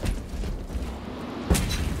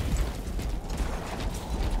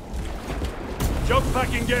 Jump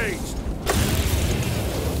pack engaged.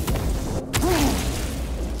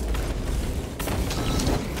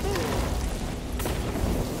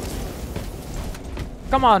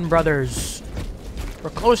 Come on, brothers. We're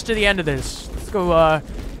close to the end of this. Let's go,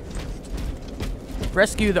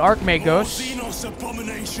 rescue the Archmagos. Xenos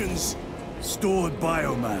abominations. Stored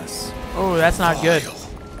biomass. Oh, that's not good.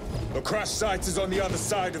 The crash site is on the other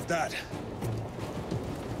side of that.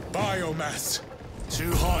 Biomass.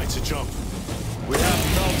 Too high to jump. We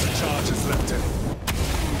have melter charges left in.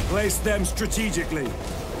 Place them strategically.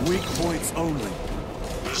 Weak points only.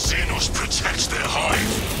 The Xenos protects their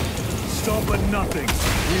hive. Stop at nothing.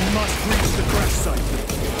 We must reach the crash site.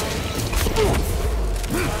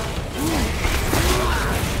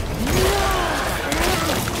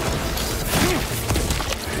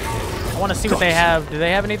 I want to see what they have. Do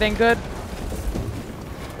they have anything good?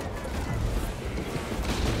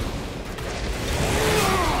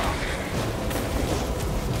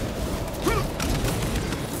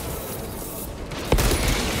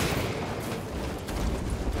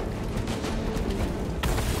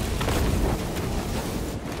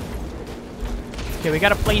 Okay, we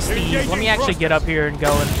gotta place these. Let me actually get up here and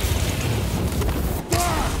go and...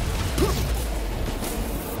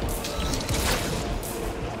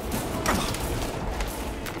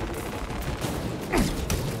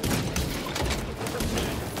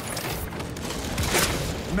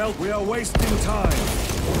 Melt, we are wasting time.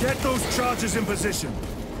 Get those charges in position.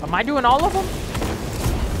 Am I doing all of them?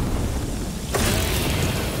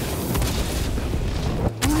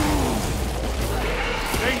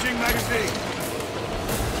 Changing magazine.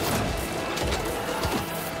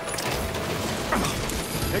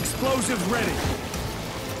 Explosives ready.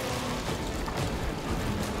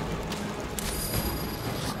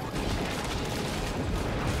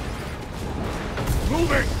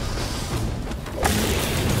 Moving.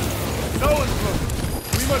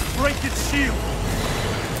 We must break its shield.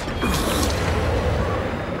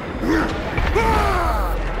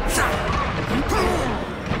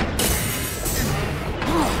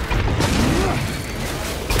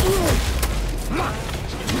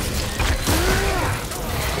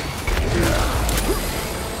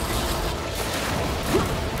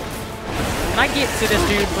 Can I get to this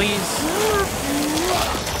dude, please?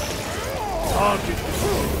 Target.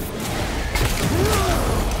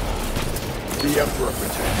 The Emperor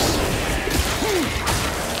protects.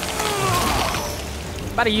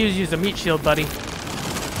 About to use a meat shield, buddy.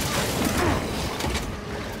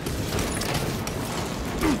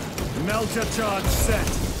 Melter charge set.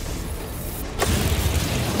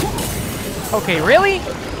 Okay, really?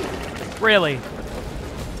 Really?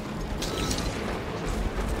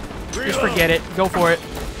 Just forget it. Go for it.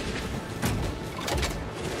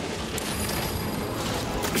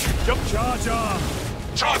 Jump charge arm.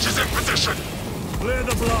 Charges in position. Clear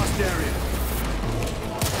the blast area.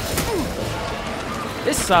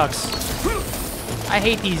 This sucks. I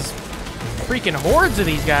hate these freaking hordes of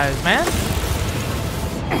these guys, man.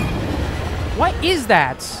 What is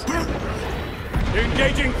that?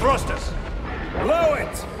 Engaging thrusters. Blow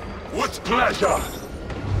it. With pleasure.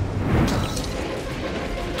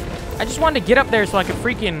 I just wanted to get up there so I could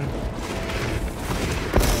freaking...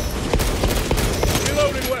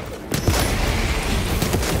 Reloading weapon.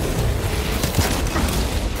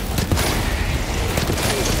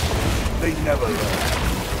 They never learn.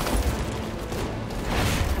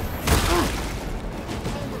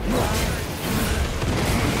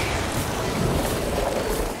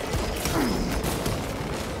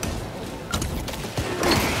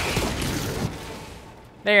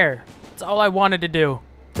 There. That's all I wanted to do.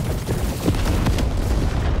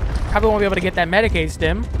 Probably won't be able to get that Medicaid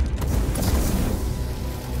stim.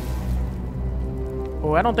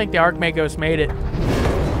 Oh, I don't think the Archmagos made it.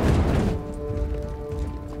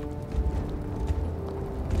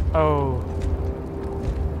 Oh.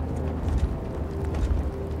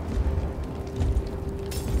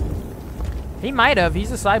 He might have.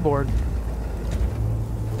 He's a cyborg.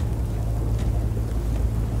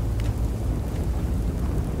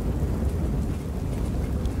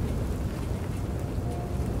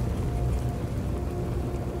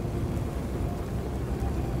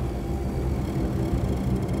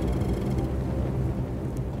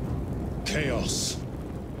 Chaos.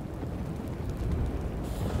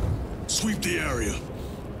 Sweep the area.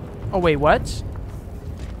 Oh, wait, what?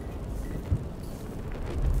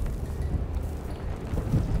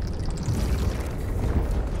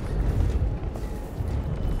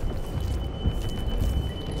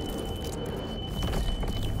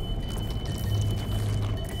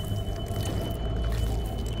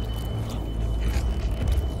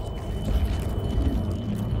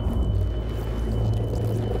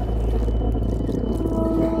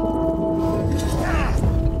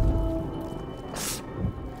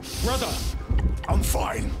 I'm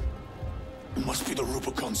fine. It must be the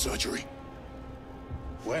Rubicon surgery.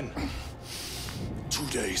 When? 2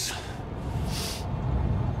 days.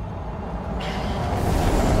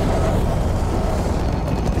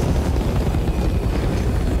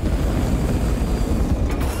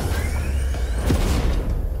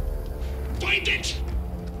 Find it!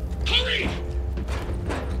 Hurry!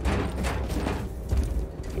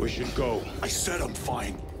 We should go. I said I'm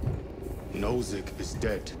fine. Nozick is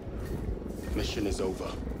dead. Mission is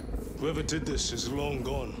over. Whoever did this is long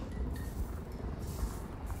gone.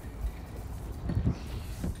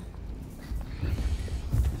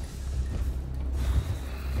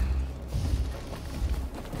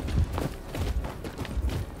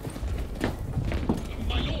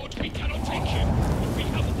 My lord, we cannot take him. We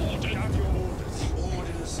have orders. Have your orders. The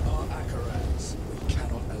orders are Acarans. We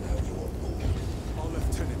cannot allow you on board. Our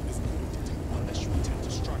lieutenant is wounded. Unless you intend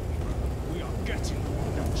to strike me, brother. We are getting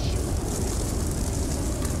on that ship.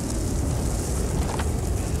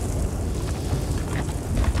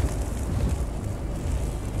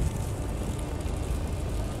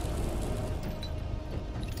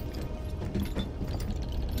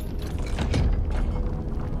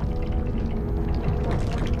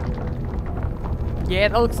 Yeah,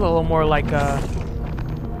 it looks a little more like a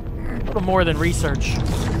little more than research.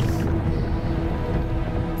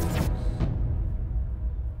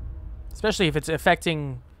 Especially if it's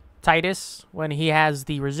affecting Titus when he has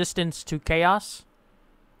the resistance to chaos.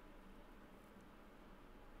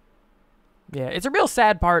 Yeah, it's a real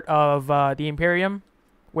sad part of the Imperium,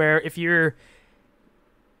 where if you're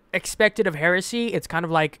expected of heresy, it's kind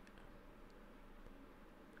of like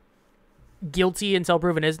guilty until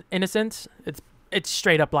proven innocent. It's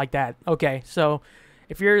straight up like that. Okay, so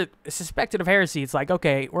if you're suspected of heresy, it's like,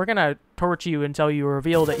 okay, we're gonna torture you until you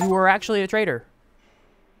reveal that you were actually a traitor.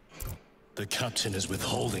 The captain is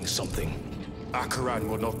withholding something. Acheran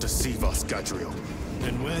will not deceive us, Gadriel.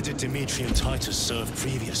 Then where did Dimitri and Titus serve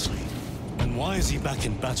previously? And why is he back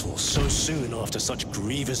in battle so soon after such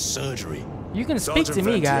grievous surgery? You can speak to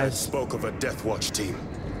me, guys. Spoke of a Death Watch team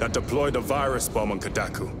that deployed a virus bomb on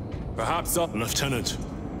Kadaku. Perhaps up... Lieutenant.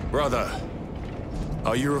 Brother,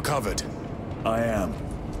 are you recovered? I am.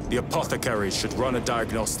 The apothecary should run a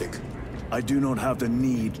diagnostic. I do not have the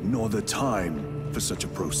need nor the time for such a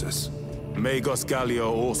process. Magos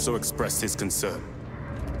Gallio also expressed his concern.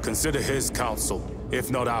 Consider his counsel, if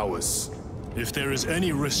not ours. If there is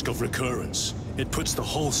any risk of recurrence, it puts the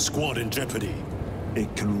whole squad in jeopardy.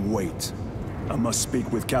 It can wait. I must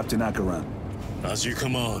speak with Captain Acheran. As you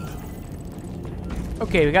command.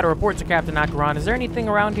 Okay, we got a report to Captain Acheran. Is there anything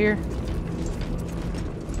around here?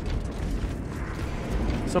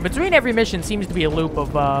 So between every mission seems to be a loop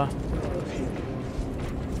of,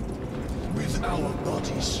 With our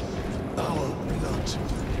bodies, our blood.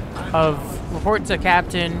 of report to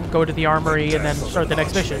Captain, go to the armory, and then start the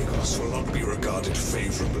next mission. Magos will not be regarded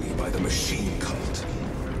favorably by the machine cult.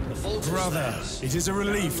 Brother, it is a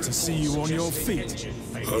relief to see you on your feet.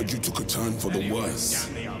 Heard you took a turn for the worse.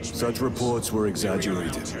 Such reports were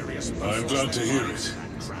exaggerated. I'm glad to hear it.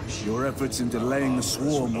 Your efforts in delaying the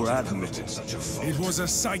swarm were admirable. It was a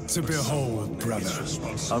sight to behold, brother.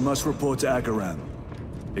 I must report to Acheran.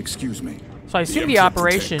 Excuse me. So I assume the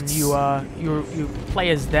operation you play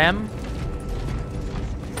as them,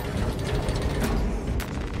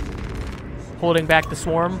 holding back the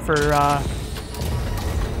swarm for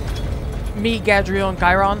me, Gadriel, and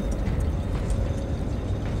Chiron.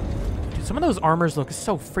 Dude, some of those armors look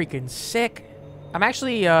so freaking sick. I'm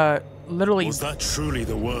actually literally. Was that truly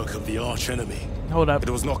the work of the archenemy? Hold up. It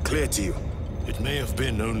was not clear to you. It may have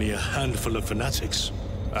been only a handful of fanatics.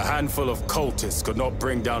 A handful of cultists could not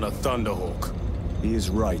bring down a Thunderhawk. He is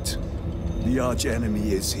right. The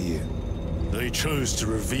arch-enemy is here. They chose to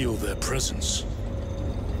reveal their presence.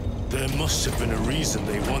 There must have been a reason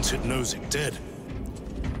they wanted Nozick dead.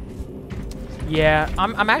 Yeah,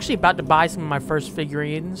 I'm actually about to buy some of my first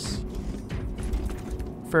figurines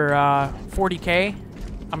for 40K.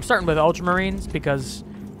 I'm starting with Ultramarines because,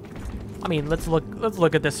 I mean, let's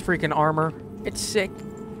look at this freaking armor. It's sick.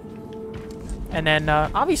 And then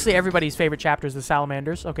obviously everybody's favorite chapter is the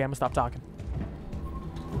Salamanders. Okay, I'm gonna stop talking.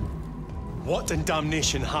 What in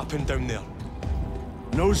damnation happened down there?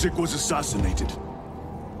 Nozick was assassinated.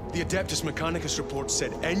 The Adeptus Mechanicus report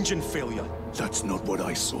said engine failure. That's not what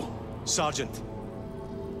I saw. Sergeant.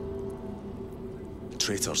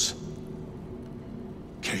 Traitors.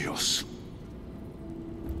 Chaos.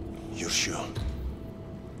 You're sure?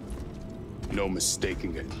 No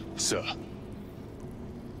mistaking it, sir.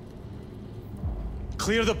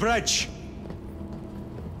 Clear the bridge!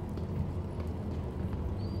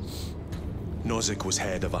 Nozick was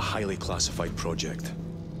head of a highly classified project.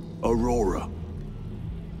 Aurora.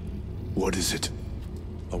 What is it?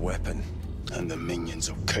 A weapon. And the minions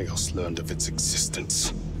of Chaos learned of its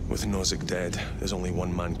existence. With Nozick dead, there's only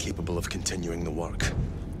one man capable of continuing the work.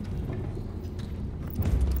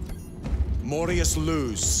 Morius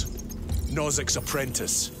Luz, Nozick's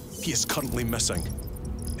apprentice. He is currently missing.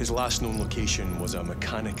 His last known location was a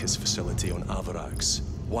Mechanicus facility on Avarax,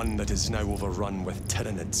 one that is now overrun with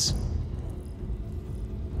Tyranids.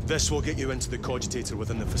 This will get you into the cogitator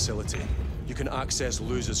within the facility. You can access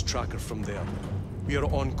Luz's tracker from there. We are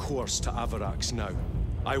on course to Avarax now.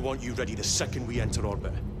 I want you ready the second we enter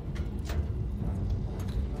orbit.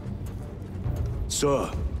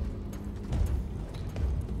 Sir.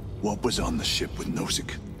 What was on the ship with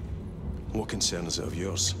Nozick? What concern is it of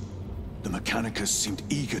yours? The Mechanicus seemed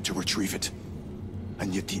eager to retrieve it,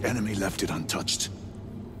 and yet the enemy left it untouched.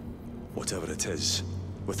 Whatever it is,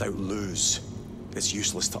 without Luz, it's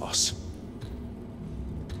useless to us.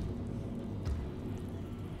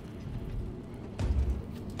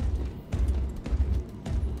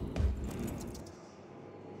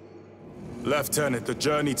 Lieutenant, the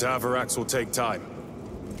journey to Avarax will take time.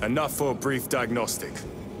 Enough for a brief diagnostic.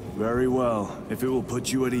 Very well, if it will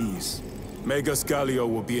put you at ease. Magus Gallio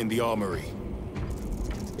will be in the armory.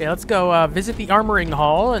 Yeah, let's go visit the armoring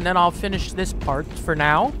hall, and then I'll finish this part for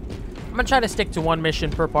now. I'm gonna try to stick to one mission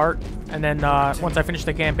per part, and then once I finish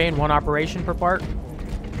the campaign, one operation per part.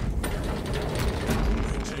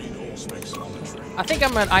 I think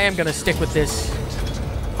I am gonna stick with this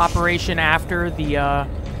operation after the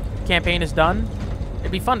campaign is done.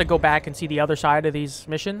 It'd be fun to go back and see the other side of these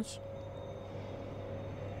missions.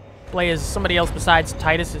 Play as somebody else besides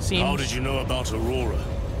Titus, it seems. How did you know about Aurora?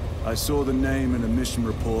 I saw the name in a mission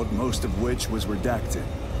report, most of which was redacted.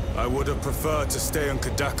 I would have preferred to stay on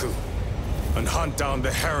Kadaku and hunt down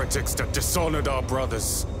the heretics that dishonored our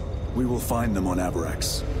brothers. We will find them on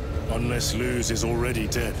Avarax. Unless Luz is already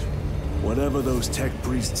dead. Whatever those tech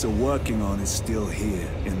priests are working on is still here,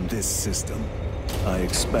 in this system. I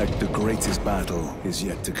expect the greatest battle is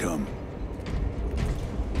yet to come.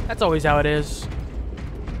 That's always how it is.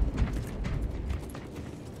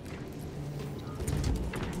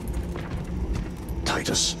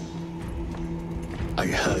 Titus, I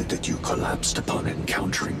heard that you collapsed upon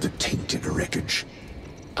encountering the tainted wreckage.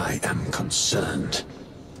 I am concerned.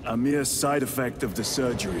 A mere side effect of the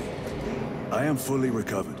surgery. I am fully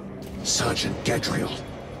recovered. Sergeant Gadriel,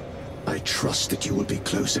 I trust that you will be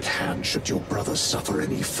close at hand should your brother suffer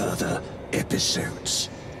any further episodes.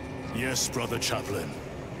 Yes, Brother Chaplain.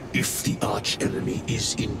 If the arch-enemy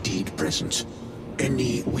is indeed present,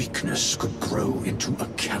 any weakness could grow into a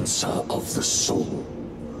cancer of the soul.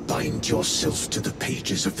 Bind yourself to the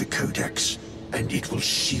pages of the Codex, and it will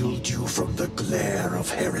shield you from the glare of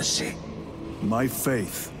heresy. My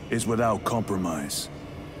faith is without compromise.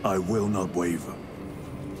 I will not waver.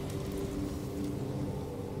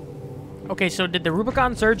 Okay, so did the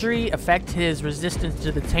Rubicon surgery affect his resistance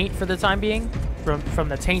to the taint for the time being? From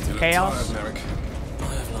the taint of chaos?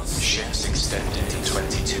 Ships extended to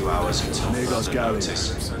 22 hours until further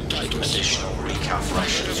notice. Additional recap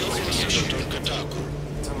rations will be issued.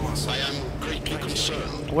 I am greatly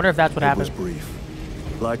concerned. I wonder if that's what happened. It was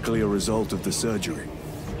brief. Likely a result of the surgery.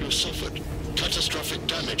 You suffered catastrophic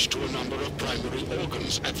damage to a number of primary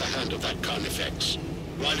organs at the hand of that Carnifex.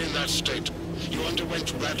 While in that state, you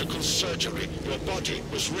underwent radical surgery. Your body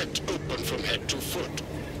was ripped open from head to foot.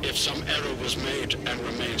 If some error was made and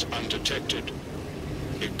remains undetected,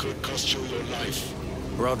 it could cost you your life.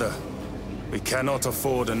 Brother, we cannot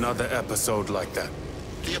afford another episode like that.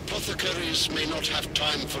 The apothecaries may not have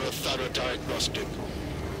time for a thorough diagnostic,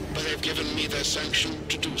 but they've given me their sanction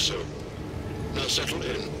to do so. Now settle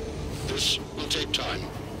in. This will take time.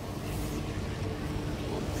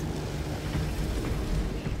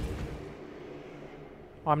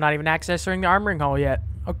 Oh, I'm not even accessing the armoring hall yet.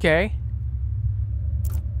 Okay.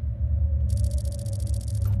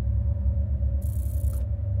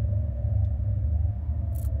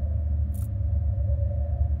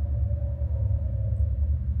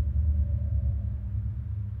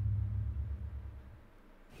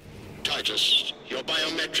 Titus, your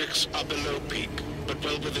biometrics are below peak, but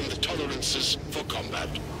well within the tolerances for combat.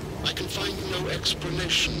 I can find no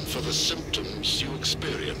explanation for the symptoms you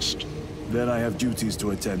experienced. Then I have duties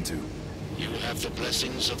to attend to. You have the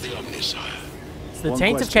blessings of the Omnisire. It's the One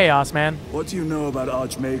taint of question. chaos, man. What do you know about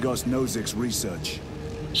Archmagos Nozik's research?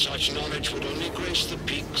 Such knowledge would only grace the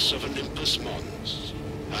peaks of Olympus Mons.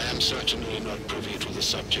 I am certainly not privy to the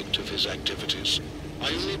subject of his activities.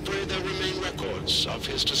 I only pray there remain records of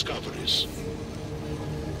his discoveries.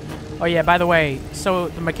 Oh yeah, by the way, so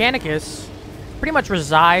the Mechanicus pretty much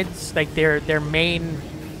resides, like their main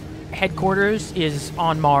headquarters is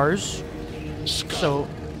on Mars. So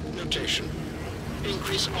notation.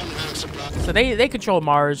 Increase on-hand supply. So they control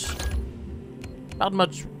Mars. Not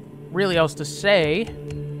much really else to say.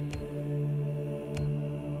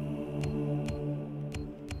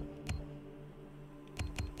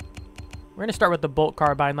 We're gonna start with the bolt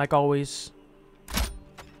carbine like always.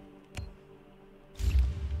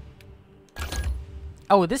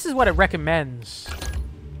 Oh, this is what it recommends.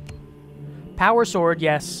 Power sword,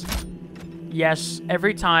 yes. Yes,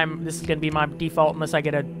 every time this is gonna be my default unless I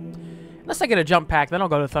get a jump pack, then I'll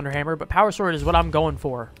go to Thunderhammer, but power sword is what I'm going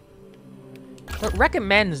for. So it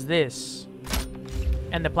recommends this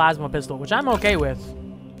and the plasma pistol, which I'm okay with.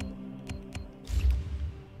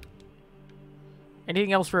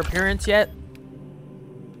 Anything else for appearance yet?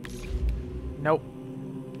 Nope.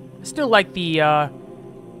 I still like the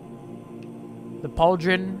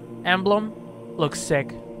pauldron emblem. Looks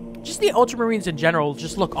sick. Just the Ultramarines in general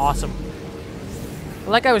just look awesome.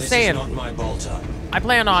 Like I was saying, I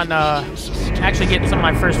plan on actually getting some of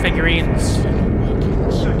my first figurines.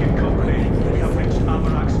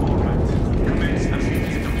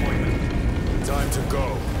 Time to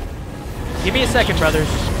go. Give me a second, brothers.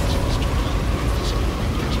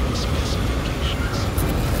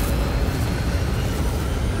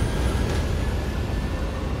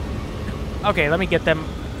 Okay, let me get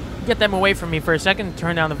them away from me for a second.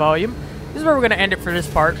 Turn down the volume. This is where we're gonna end it for this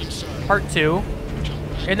part 2.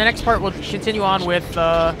 In the next part, we'll continue on with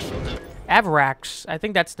Avarax. I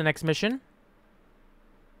think that's the next mission.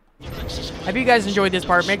 If you guys enjoyed this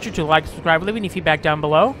part, make sure to like, subscribe, leave any feedback down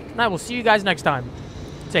below, and I will see you guys next time.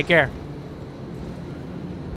 Take care.